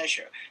cannot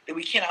measure, that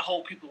we cannot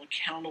hold people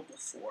accountable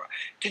for.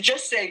 To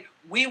just say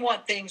we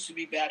want things to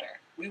be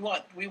better. We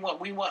want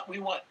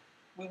to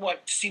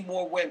see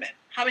more women.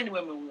 How many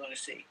women we want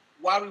to see?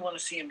 Why do we want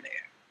to see them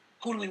there?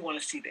 Who do we want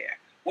to see there?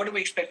 What do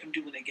we expect them to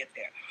do when they get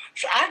there?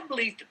 So I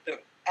believe that the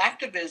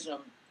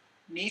activism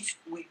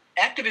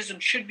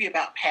should be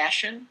about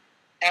passion,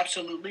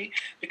 absolutely,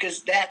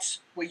 because that's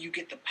where you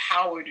get the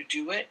power to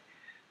do it.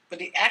 But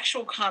the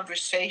actual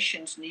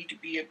conversations need to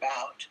be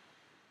about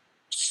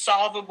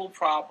solvable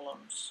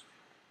problems,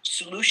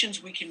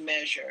 solutions we can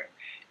measure,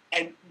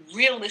 and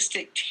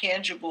realistic,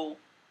 tangible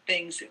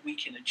things that we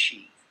can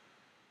achieve.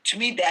 To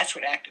me, that's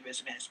what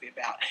activism has to be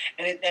about.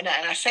 And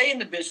I say in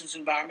the business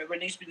environment, but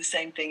it needs to be the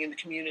same thing in the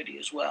community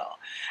as well.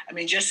 I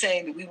mean, just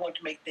saying that we want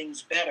to make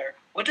things better,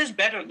 what does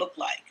better look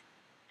like?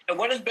 And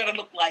what does better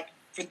look like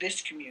for this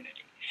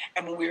community?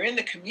 And when we're in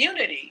the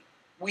community,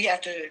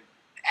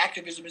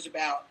 activism is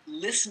about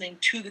listening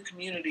to the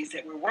communities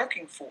that we're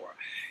working for.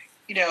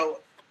 You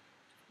know,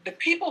 the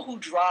people who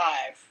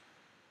drive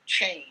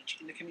change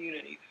in the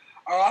community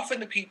are often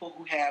the people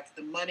who have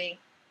the money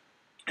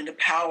and the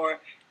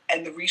power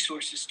and the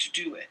resources to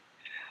do it.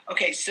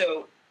 Okay,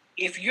 so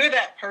if you're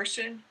that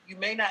person, you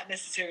may not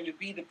necessarily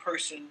be the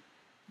person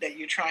that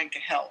you're trying to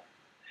help.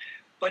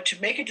 But to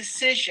make a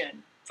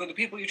decision for the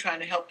people you're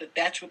trying to help that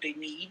that's what they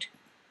need,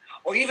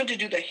 or even to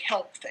do the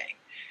help thing.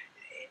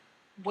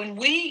 When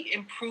we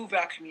improve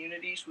our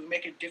communities, we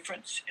make a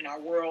difference in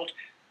our world,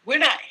 we're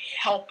not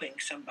helping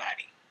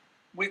somebody.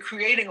 We're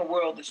creating a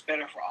world that's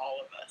better for all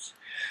of us.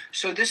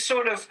 So this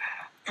sort of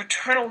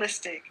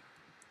paternalistic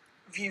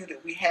view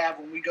that we have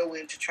when we go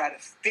in to try to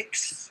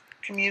fix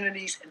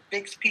communities and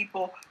fix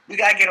people, we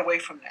got to get away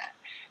from that.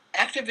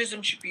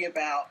 Activism should be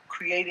about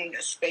creating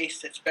a space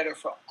that's better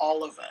for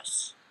all of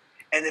us.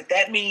 And if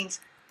that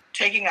means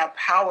taking our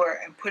power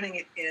and putting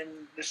it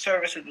in the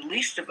service of the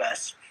least of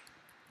us,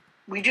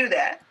 we do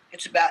that.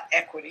 It's about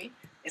equity.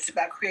 It's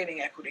about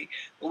creating equity.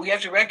 But we have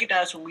to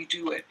recognize when we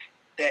do it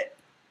that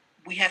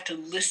we have to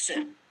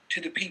listen to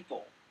the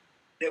people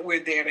that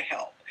we're there to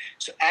help.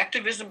 So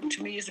activism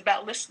to me is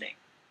about listening.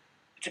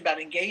 It's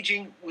about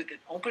engaging with an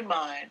open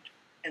mind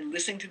and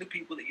listening to the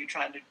people that you're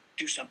trying to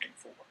do something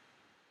for.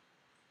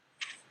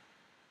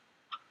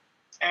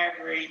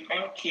 Agree.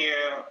 Thank you.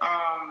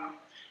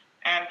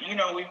 And,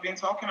 we've been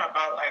talking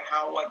about like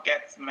how what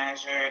gets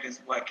measured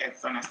is what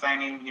gets done,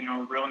 assigning,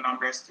 real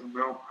numbers to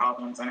real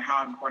problems and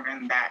how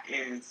important that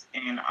is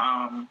in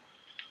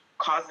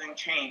causing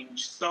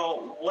change.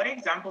 So what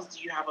examples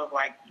do you have of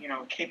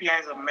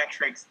KPIs or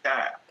metrics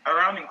that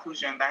around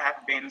inclusion that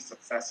have been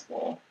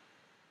successful?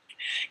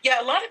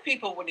 Yeah, a lot of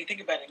people, when they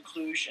think about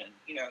inclusion,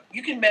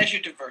 you can measure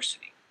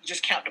diversity. You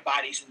just count the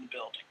bodies in the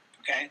building,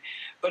 okay?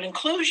 But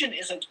inclusion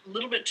is a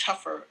little bit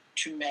tougher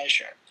to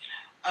measure.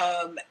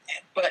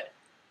 But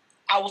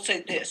I will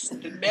say this,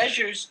 the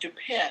measures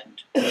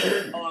depend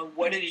on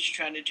what it is you're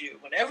trying to do.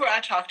 Whenever I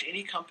talk to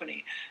any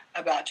company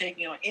about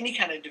taking on any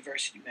kind of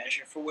diversity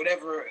measure for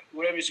whatever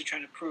it is you're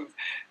trying to prove,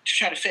 to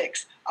try to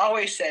fix, I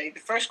always say the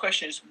first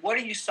question is, what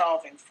are you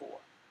solving for?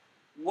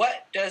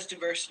 What does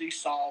diversity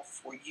solve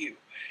for you?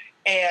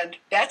 And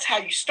that's how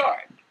you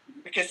start,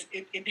 because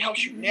it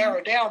helps you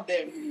narrow down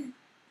then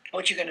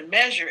what you're going to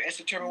measure as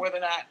to determine whether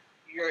or not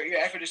your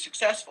effort is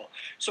successful.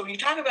 So when you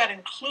talk about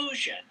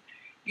inclusion,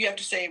 you have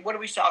to say, what are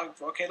we solving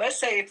for? Okay, let's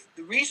say if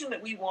the reason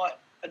that we want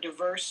a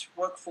diverse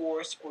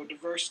workforce or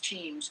diverse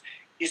teams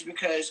is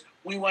because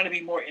we want to be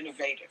more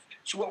innovative.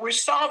 So what we're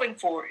solving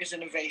for is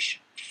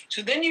innovation.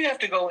 So then you have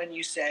to go and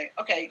you say,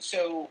 okay,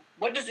 so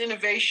what does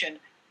innovation,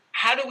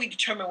 how do we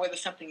determine whether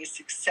something is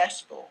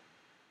successful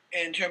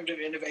in terms of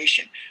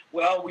innovation?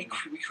 Well, we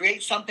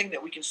create something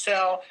that we can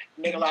sell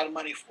and make a lot of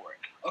money for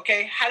it.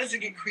 Okay, how does it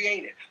get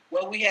created?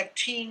 Well, we have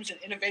teams and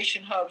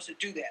innovation hubs that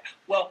do that.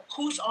 Well,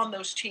 who's on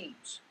those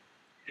teams?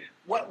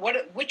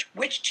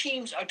 Which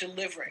teams are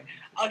delivering?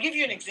 I'll give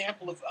you an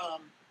example of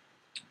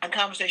a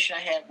conversation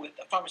I had with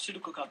a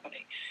pharmaceutical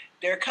company.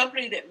 They're a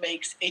company that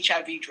makes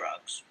HIV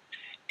drugs.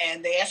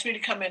 And they asked me to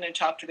come in and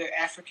talk to their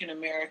African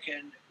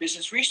American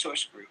business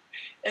resource group.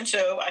 And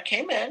so I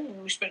came in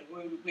and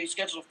we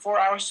scheduled a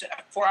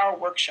 4-hour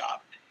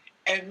workshop.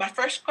 And my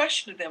first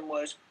question to them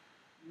was,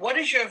 what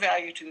is your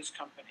value to this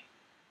company?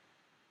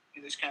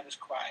 It was kind of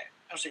quiet.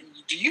 I said,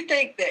 do you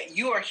think that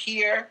you are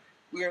here?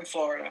 We're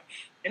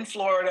in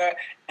Florida,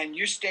 and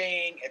you're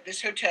staying at this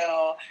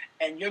hotel,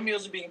 and your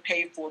meals are being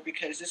paid for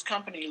because this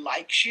company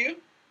likes you?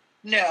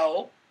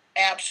 No,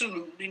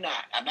 absolutely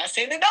not. I'm not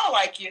saying they don't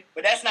like you,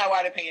 but that's not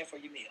why they're paying for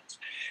your meals.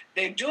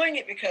 They're doing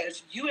it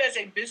because you, as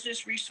a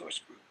business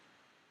resource group,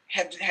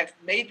 have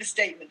made the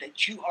statement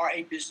that you are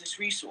a business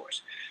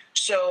resource.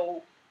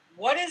 So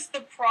what is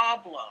the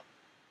problem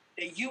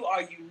that you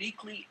are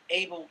uniquely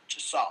able to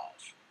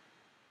solve?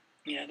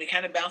 They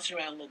kind of bounced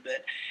around a little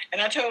bit.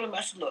 And I told them,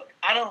 I said, look,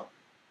 I don't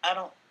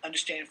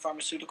understand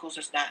pharmaceuticals.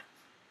 It's not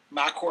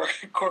my core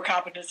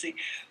competency.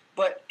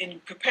 But in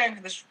preparing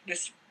for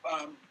this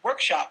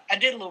workshop, I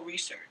did a little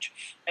research.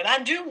 And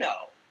I do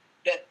know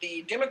that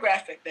the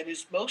demographic that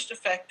is most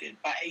affected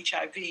by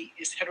HIV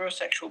is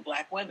heterosexual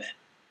Black women.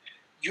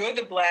 You're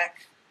the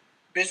Black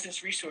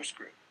business resource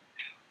group.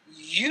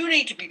 You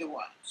need to be the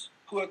ones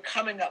who are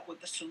coming up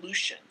with the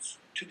solutions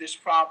to this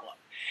problem.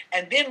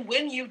 And then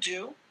when you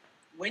do,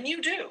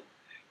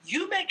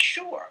 you make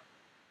sure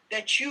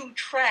that you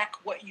track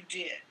what you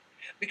did.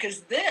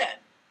 Because then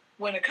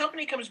when a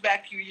company comes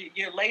back to you a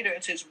year later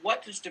and says,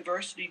 what does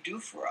diversity do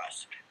for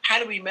us? How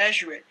do we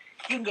measure it?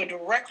 You can go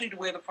directly to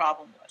where the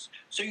problem was.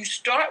 So you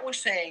start with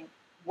saying,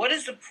 what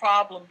is the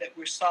problem that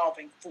we're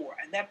solving for?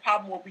 And that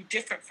problem will be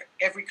different for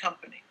every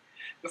company.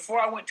 Before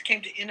I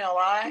came to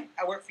NLI,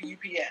 I worked for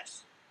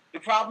UPS. The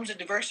problems that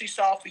diversity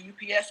solve for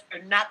UPS are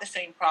not the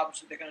same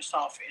problems that they're going to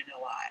solve for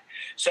NLI.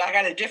 So I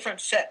got a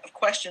different set of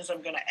questions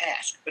I'm going to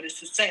ask, but it's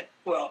the same,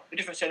 a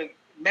different set of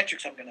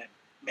metrics I'm going to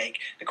make.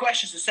 The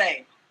question's the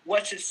same.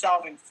 What's it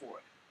solving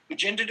for? With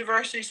gender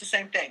diversity, it's the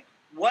same thing.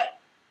 What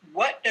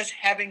does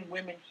having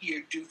women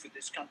here do for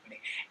this company?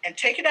 And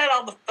take it out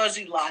all the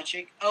fuzzy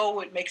logic.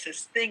 Oh, it makes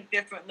us think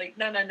differently.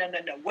 No.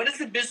 What is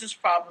the business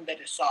problem that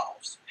it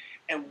solves?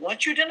 And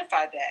once you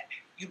identify that,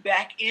 you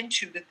back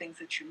into the things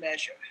that you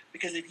measure.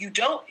 Because if you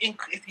don't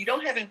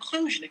have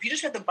inclusion, if you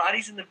just have the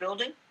bodies in the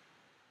building,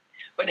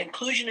 but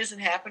inclusion isn't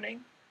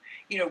happening,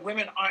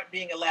 women aren't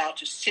being allowed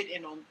to sit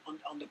in on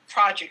the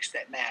projects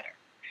that matter.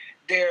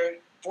 Their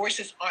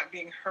voices aren't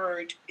being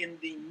heard in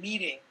the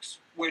meetings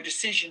where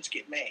decisions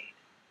get made.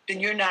 Then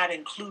you're not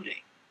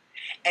including.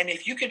 And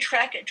if you can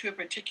track it to a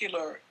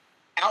particular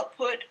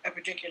output, a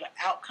particular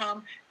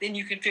outcome, then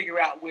you can figure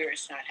out where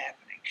it's not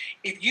happening.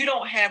 If you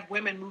don't have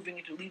women moving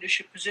into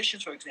leadership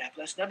positions, for example,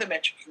 that's another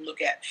metric you can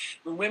look at.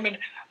 When women,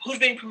 who's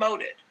being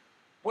promoted?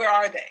 Where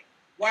are they?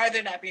 Why are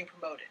they not being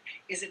promoted?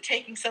 Is it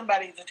taking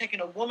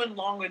a woman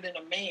longer than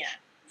a man?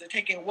 Is it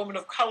taking a woman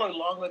of color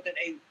longer than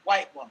a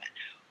white woman?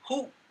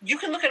 You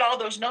can look at all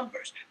those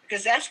numbers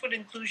because that's what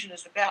inclusion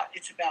is about.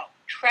 It's about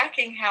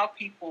tracking how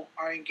people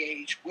are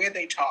engaged, where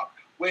they talk,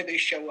 where they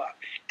show up.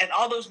 And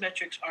all those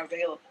metrics are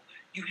available.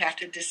 You have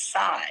to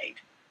decide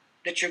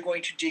that you're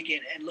going to dig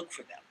in and look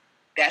for them.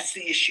 That's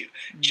the issue.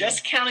 Mm-hmm.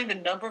 Just counting the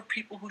number of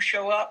people who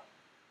show up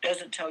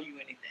doesn't tell you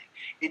anything.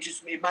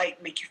 It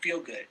might make you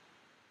feel good,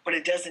 but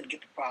it doesn't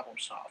get the problem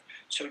solved.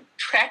 So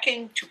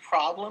tracking to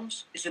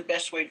problems is the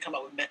best way to come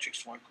up with metrics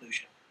for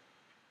inclusion.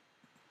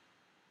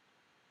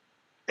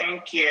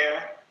 Thank you.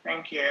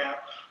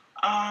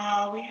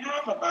 We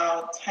have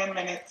about 10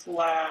 minutes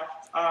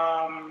left.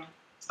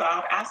 So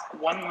I'll ask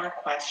one more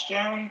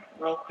question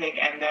real quick,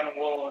 and then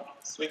we'll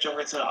switch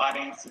over to the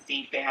audience to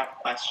see if they have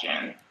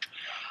questions.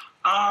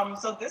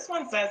 So this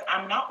one says,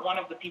 I'm not one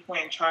of the people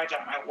in charge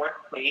at my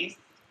workplace,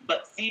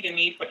 but see the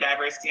need for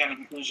diversity and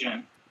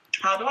inclusion.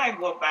 How do I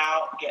go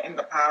about getting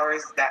the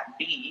powers that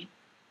be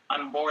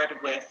on board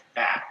with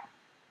that?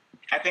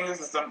 I think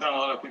this is something a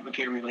lot of people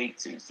can relate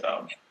to.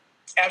 So,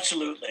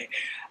 absolutely.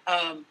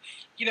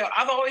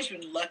 I've always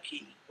been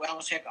lucky. Well, I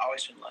won't say I've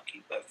always been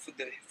lucky, but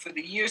for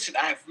the years that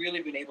I've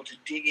really been able to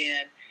dig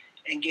in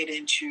and get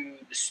into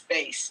the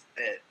space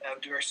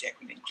of diversity,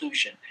 equity, and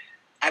inclusion,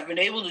 I've been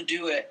able to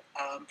do it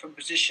from a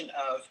position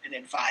of an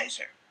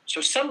advisor.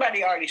 So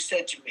somebody already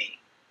said to me,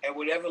 at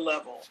whatever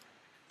level,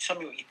 tell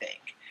me what you think.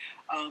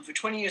 For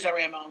 20 years, I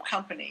ran my own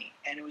company,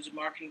 and it was a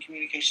marketing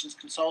communications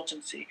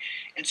consultancy.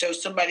 And so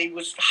somebody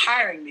was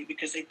hiring me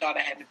because they thought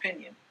I had an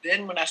opinion.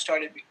 Then when I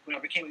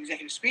became an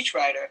executive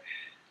speechwriter,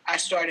 I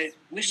started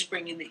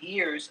whispering in the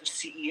ears of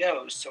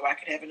CEOs so I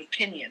could have an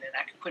opinion and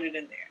I could put it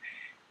in there.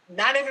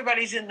 Not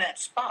everybody's in that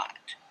spot,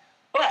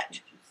 but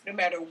no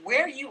matter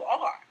where you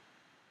are,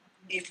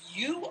 if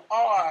you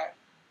are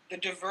the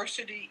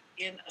diversity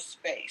in a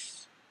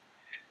space,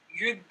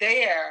 you're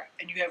there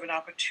and you have an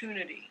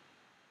opportunity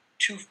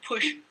to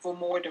push for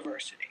more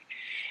diversity.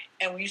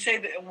 And when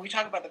we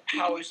talk about the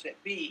powers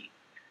that be,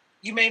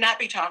 you may not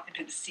be talking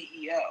to the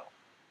CEO,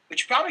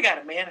 but you probably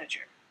got a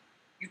manager.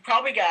 You've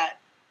probably got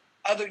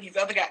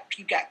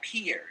you've got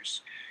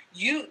peers.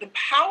 The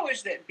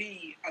powers that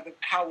be are the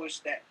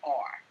powers that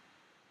are.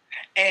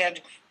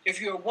 And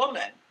if you're a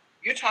woman,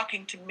 you're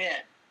talking to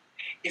men.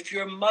 If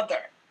you're a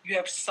mother, you may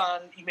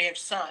have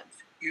sons,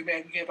 you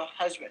have a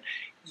husband.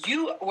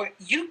 You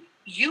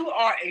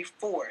are a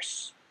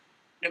force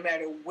no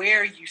matter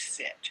where you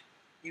sit.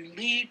 You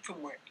lead from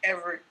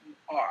wherever you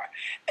are.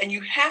 And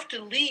you have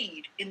to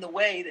lead in the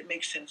way that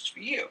makes sense for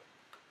you.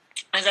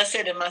 As I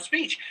said in my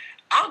speech,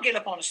 I'll get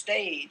up on a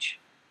stage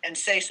and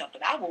say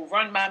something. I will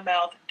run my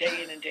mouth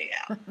day in and day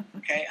out.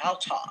 Okay, I'll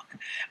talk,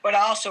 but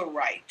I also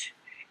write,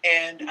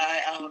 and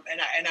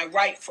I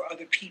write for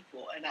other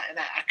people, and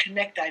I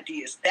connect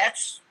ideas.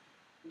 That's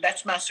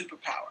my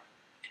superpower.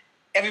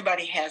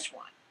 Everybody has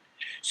one.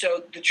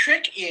 So the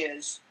trick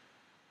is,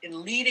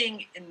 in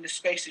leading in the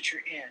space that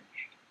you're in,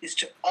 is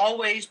to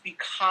always be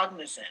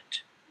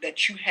cognizant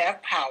that you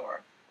have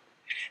power,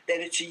 that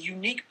it's a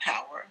unique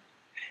power,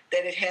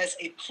 that it has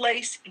a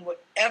place in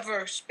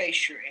whatever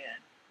space you're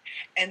in,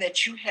 and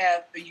that you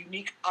have a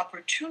unique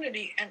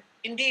opportunity and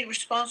indeed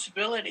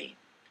responsibility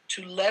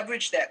to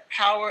leverage that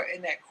power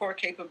and that core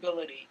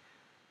capability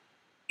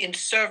in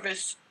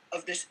service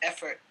of this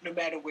effort, no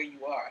matter where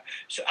you are.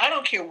 So I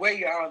don't care where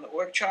you are on the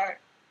org chart.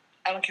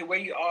 I don't care where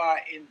you are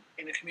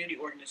in a community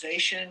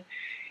organization.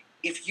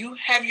 If you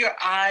have your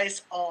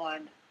eyes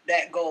on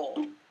that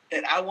goal,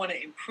 that I want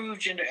to improve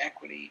gender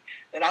equity,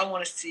 that I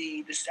want to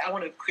see this, I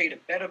want to create a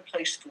better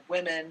place for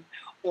women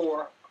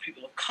or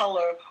people of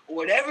color, or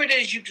whatever it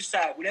is you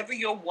decide, whatever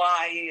your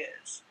why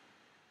is,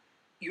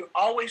 you're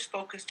always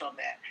focused on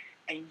that.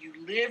 And you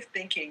live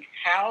thinking,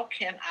 how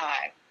can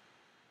I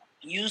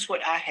use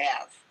what I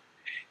have,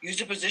 use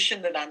the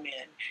position that I'm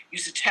in,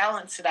 use the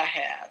talents that I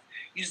have,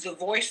 use the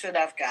voice that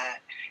I've got,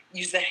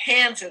 use the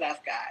hands that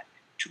I've got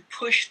to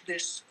push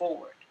this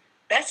forward.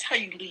 That's how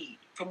you lead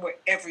from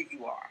wherever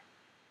you are.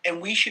 And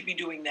we should be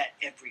doing that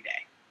every day.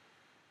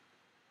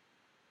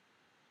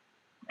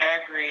 I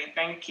agree.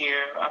 Thank you.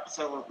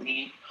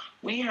 Absolutely.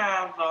 We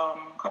have a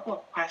couple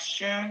of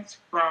questions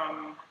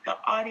from the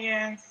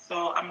audience.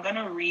 So I'm going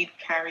to read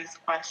Carrie's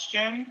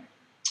question.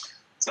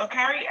 So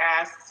Carrie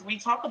asks, we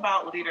talk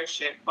about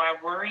leadership, but I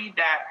worry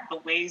that the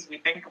ways we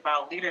think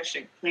about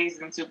leadership plays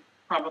into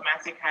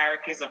problematic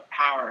hierarchies of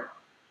power.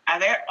 Are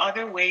there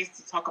other ways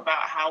to talk about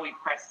how we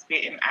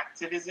participate in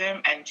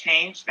activism and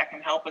change that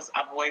can help us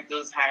avoid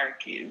those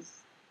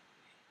hierarchies?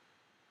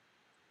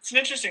 It's an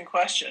interesting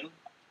question,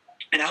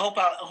 and I hope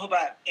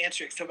I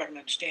answer it so I can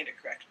understand it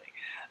correctly.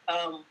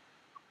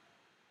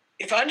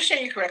 If I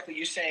understand you correctly,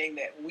 you're saying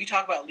that when we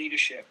talk about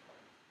leadership,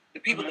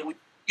 the people that we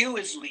view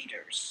as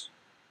leaders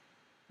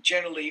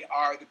generally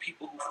are the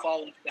people who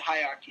fall into the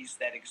hierarchies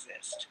that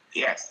exist.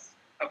 Yes.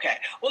 Okay.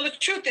 Well, the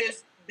truth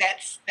is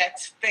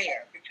that's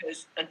fair,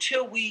 because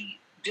until we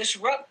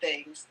disrupt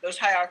things, those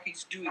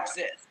hierarchies do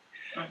exist.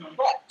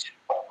 But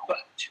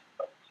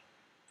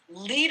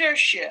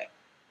leadership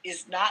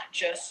is not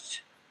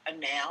just a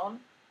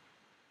noun,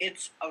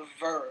 it's a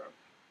verb.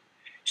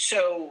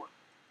 So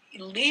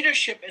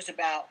leadership is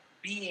about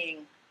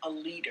being a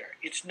leader.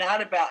 It's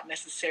not about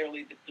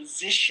necessarily the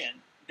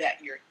position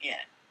that you're in.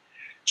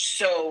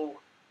 So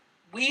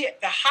the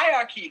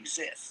hierarchy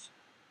exists.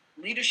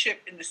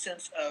 Leadership in the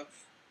sense of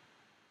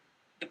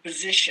the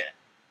position.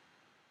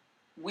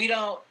 We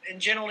don't, and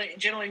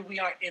generally we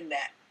aren't in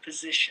that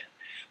position.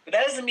 But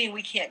that doesn't mean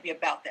we can't be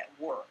about that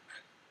work.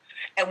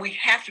 And we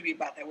have to be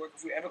about that work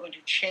if we're ever going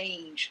to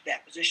change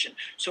that position.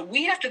 So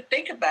we have to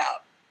think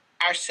about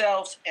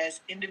ourselves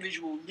as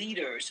individual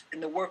leaders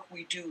in the work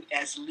we do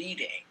as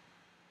leading.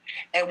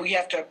 And we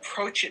have to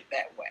approach it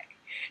that way.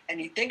 And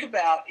you think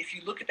about, if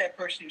you look at that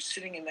person who's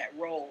sitting in that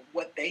role,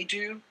 what they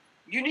do,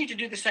 you need to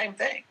do the same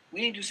thing.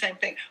 We need to do the same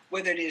thing,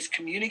 whether it is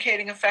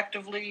communicating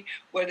effectively,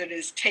 whether it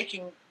is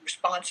taking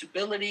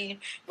responsibility,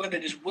 whether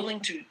it is willing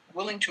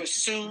to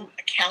assume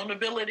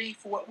accountability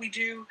for what we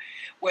do,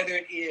 whether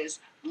it is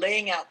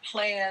laying out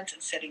plans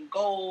and setting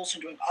goals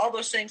and doing all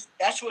those things.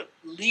 That's what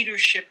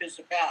leadership is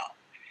about.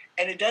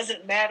 And it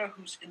doesn't matter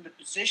who's in the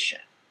position.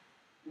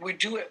 We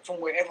do it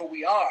from wherever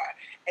we are.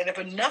 And if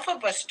enough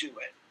of us do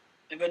it,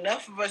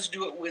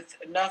 with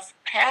enough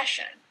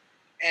passion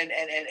and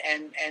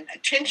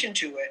attention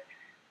to it,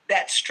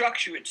 that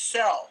structure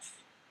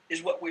itself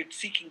is what we're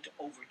seeking to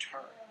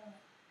overturn.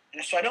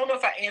 And so I don't know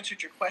if I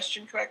answered your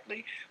question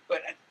correctly,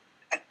 but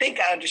I think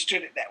I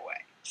understood it that way.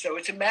 So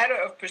it's a matter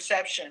of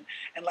perception.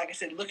 And like I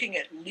said, looking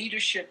at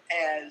leadership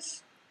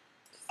as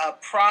a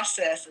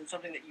process and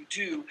something that you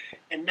do,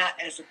 and not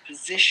as a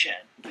position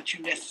that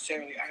you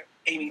necessarily are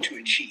aiming to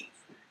achieve.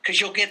 Because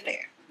you'll get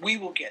there. We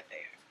will get there.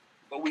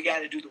 But we got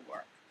to do the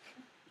work.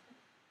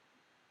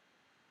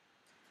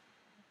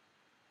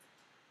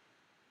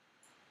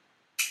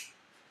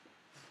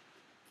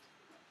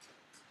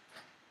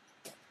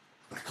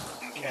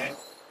 Okay.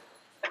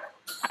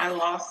 I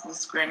lost the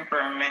screen for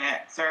a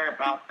minute. Sorry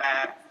about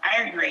that.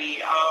 I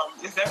agree.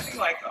 It's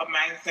definitely like a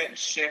mindset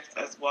shift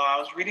as well. I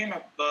was reading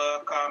a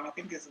book. I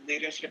think it's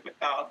Leadership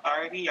Without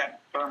Authority. I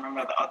don't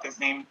remember the author's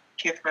name.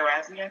 Keith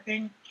Ferrazzi, I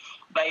think.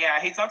 But yeah,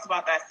 he talks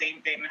about that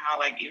same thing. How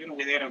like even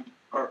within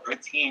a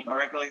team, a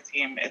regular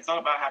team, it's all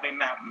about having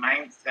that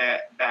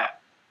mindset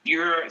that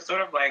you're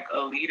sort of like a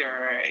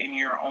leader in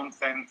your own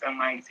sense, and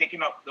like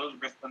taking up those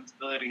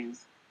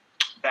responsibilities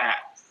that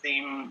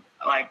seem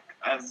like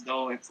as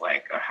though it's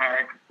like a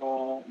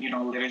hierarchical,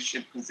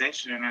 leadership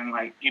position, and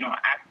like,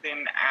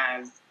 acting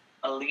as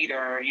a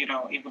leader,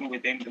 even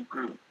within the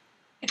group.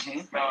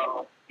 Mm-hmm.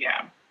 So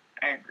yeah,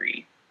 I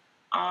agree.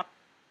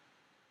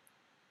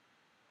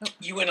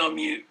 You went on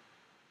mute.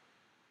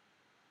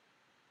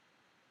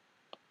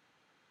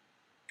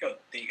 Go,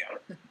 there you go.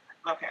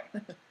 Okay.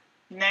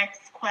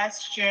 Next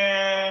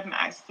question.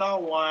 I saw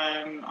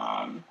one.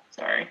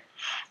 Sorry.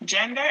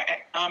 Gender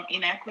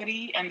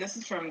inequity, and this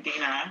is from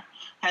Dina,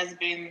 has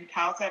been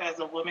touted as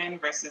a women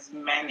versus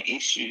men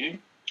issue.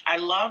 I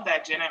love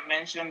that Janet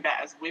mentioned that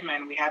as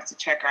women, we have to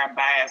check our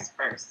bias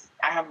first.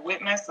 I have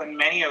witnessed on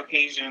many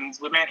occasions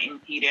women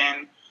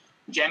impeding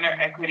gender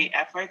equity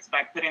efforts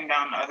by putting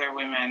down other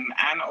women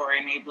and or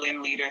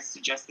enabling leaders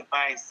to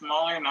justify a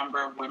smaller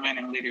number of women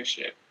in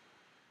leadership.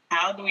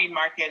 How do we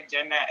market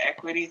gender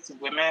equity to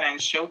women and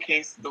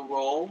showcase the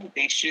role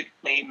they should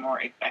play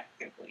more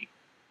effectively?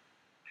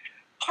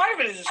 Part of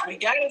it is we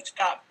got to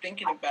stop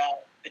thinking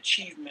about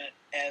achievement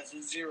as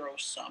a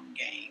zero-sum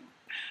game.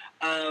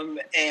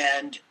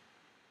 And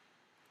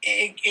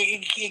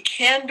it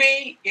can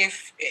be,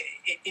 if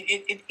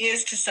it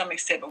is to some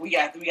extent, but we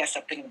got to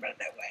stop thinking about it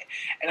that way.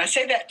 And I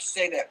say that to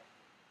say that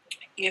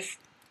if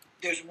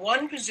there's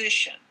one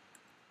position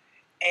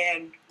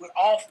and we're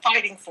all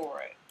fighting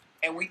for it,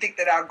 and we think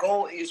that our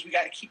goal is we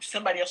got to keep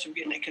somebody else from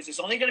getting it because there's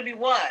only going to be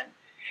one,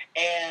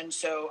 and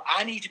so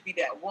I need to be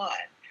that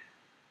one.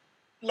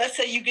 Let's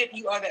say you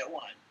are that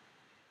one.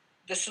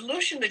 The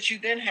solution that you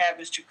then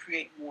have is to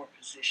create more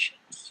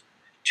positions,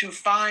 to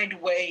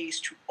find ways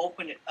to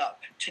open it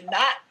up, to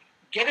not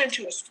get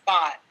into a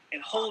spot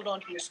and hold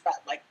on to your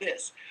spot like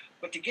this,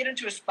 but to get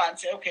into a spot and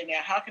say, okay,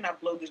 now how can I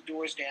blow the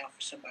doors down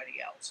for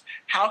somebody else?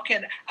 How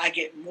can I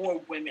get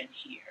more women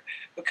here?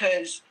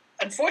 Because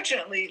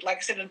unfortunately, like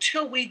I said,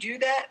 until we do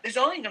that, there's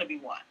only going to be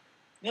one.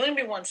 There's only going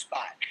to be one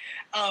spot.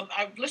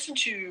 I listened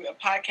to a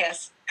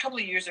podcast a couple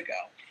of years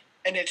ago,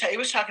 and it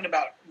was talking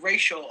about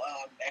racial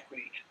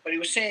equity, but it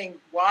was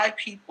saying why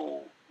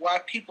people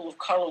of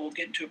color will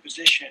get into a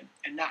position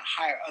and not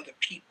hire other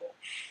people.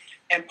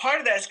 And part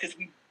of that is because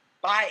we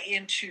buy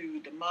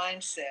into the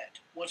mindset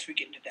once we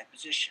get into that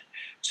position.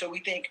 So we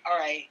think, all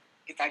right,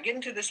 if I get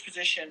into this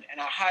position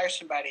and I hire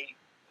somebody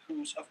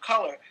who's of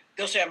color,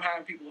 they'll say I'm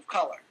hiring people of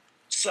color.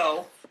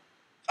 So,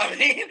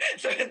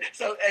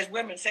 so as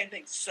women, same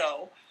thing.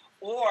 So,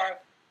 or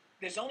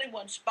there's only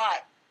one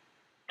spot,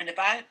 and if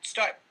I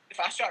start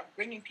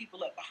bringing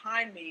people up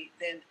behind me,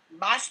 then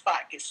my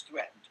spot gets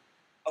threatened.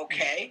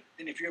 Okay,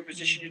 then if you're in a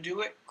position to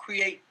do it,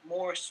 create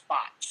more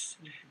spots.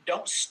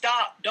 Don't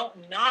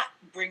not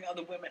bring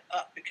other women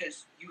up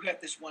because you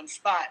have this one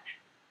spot.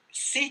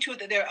 See to it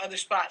that there are other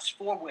spots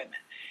for women.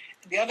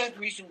 The other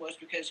reason was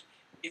because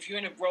if you're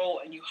in a role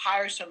and you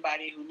hire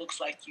somebody who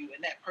looks like you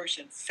and that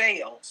person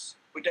fails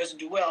or doesn't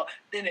do well,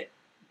 then it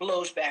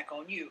blows back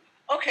on you.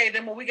 Okay,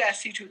 then we got to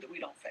see to it that we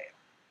don't fail.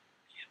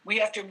 We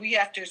have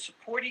to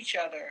support each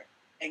other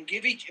and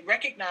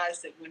recognize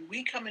that when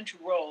we come into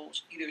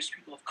roles, either as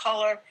people of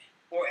color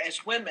or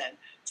as women,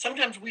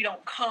 sometimes we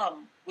don't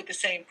come with the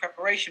same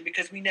preparation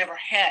because we never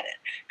had it,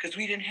 because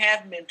we didn't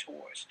have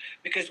mentors,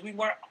 because we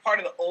weren't part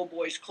of the old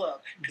boys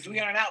club, because we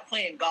aren't out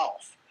playing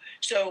golf.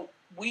 So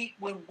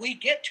when we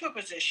get to a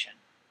position,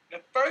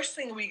 the first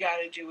thing we got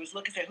to do is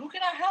look and say, who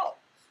can I help?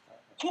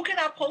 Who can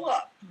I pull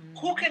up?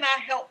 Who can I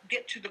help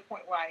get to the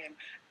point where I am?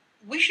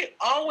 We should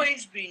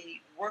always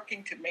be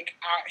working to make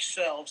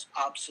ourselves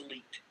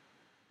obsolete,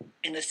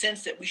 in the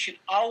sense that we should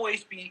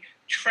always be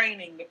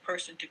training the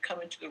person to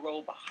come into the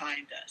role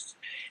behind us.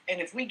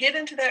 And if we get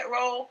into that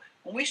role,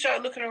 when we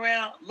start looking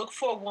around, look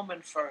for a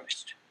woman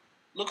first.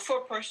 Look for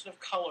a person of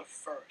color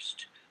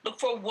first. Look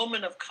for a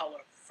woman of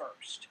color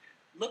first.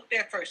 Look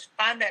there first.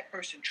 Find that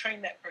person,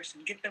 train that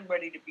person, get them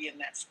ready to be in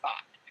that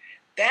spot.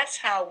 That's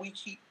how we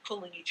keep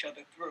pulling each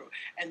other through.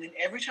 And then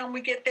every time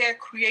we get there,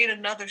 create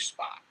another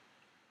spot.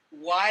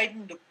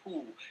 Widen the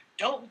pool.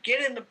 Don't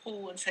get in the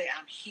pool and say,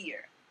 I'm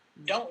here.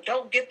 Don't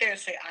get there and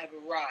say, I've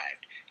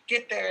arrived.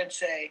 Get there and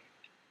say,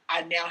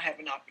 I now have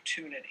an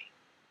opportunity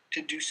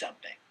to do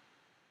something,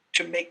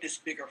 to make this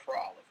bigger for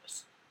all of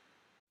us.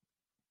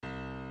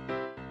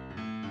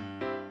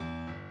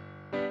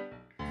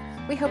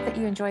 We hope that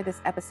you enjoyed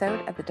this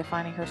episode of the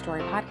Defining Her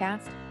Story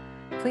podcast.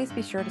 Please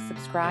be sure to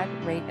subscribe,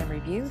 rate, and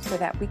review so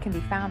that we can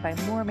be found by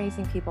more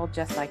amazing people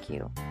just like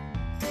you.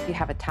 If you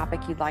have a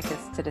topic you'd like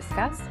us to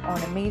discuss or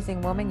an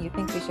amazing woman you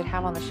think we should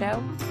have on the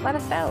show, let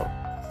us know.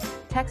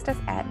 Text us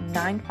at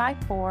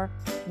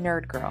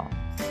 954-NERDGIRL.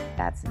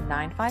 That's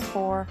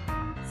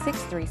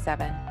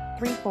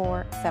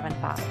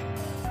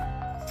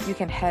 954-637-3475. You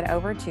can head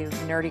over to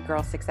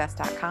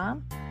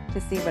nerdygirlsuccess.com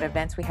to see what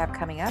events we have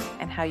coming up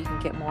and how you can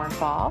get more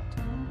involved.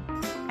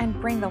 And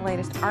bring the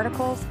latest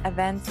articles,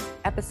 events,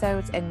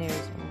 episodes, and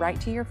news right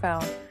to your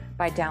phone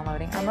by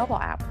downloading our mobile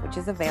app, which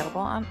is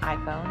available on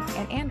iPhone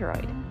and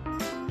Android.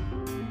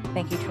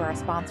 Thank you to our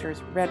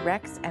sponsors, Red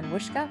Rex and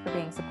Wooshka, for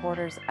being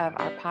supporters of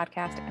our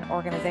podcast and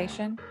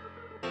organization.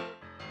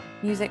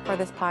 Music for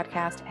this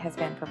podcast has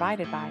been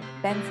provided by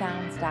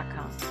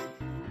bensounds.com.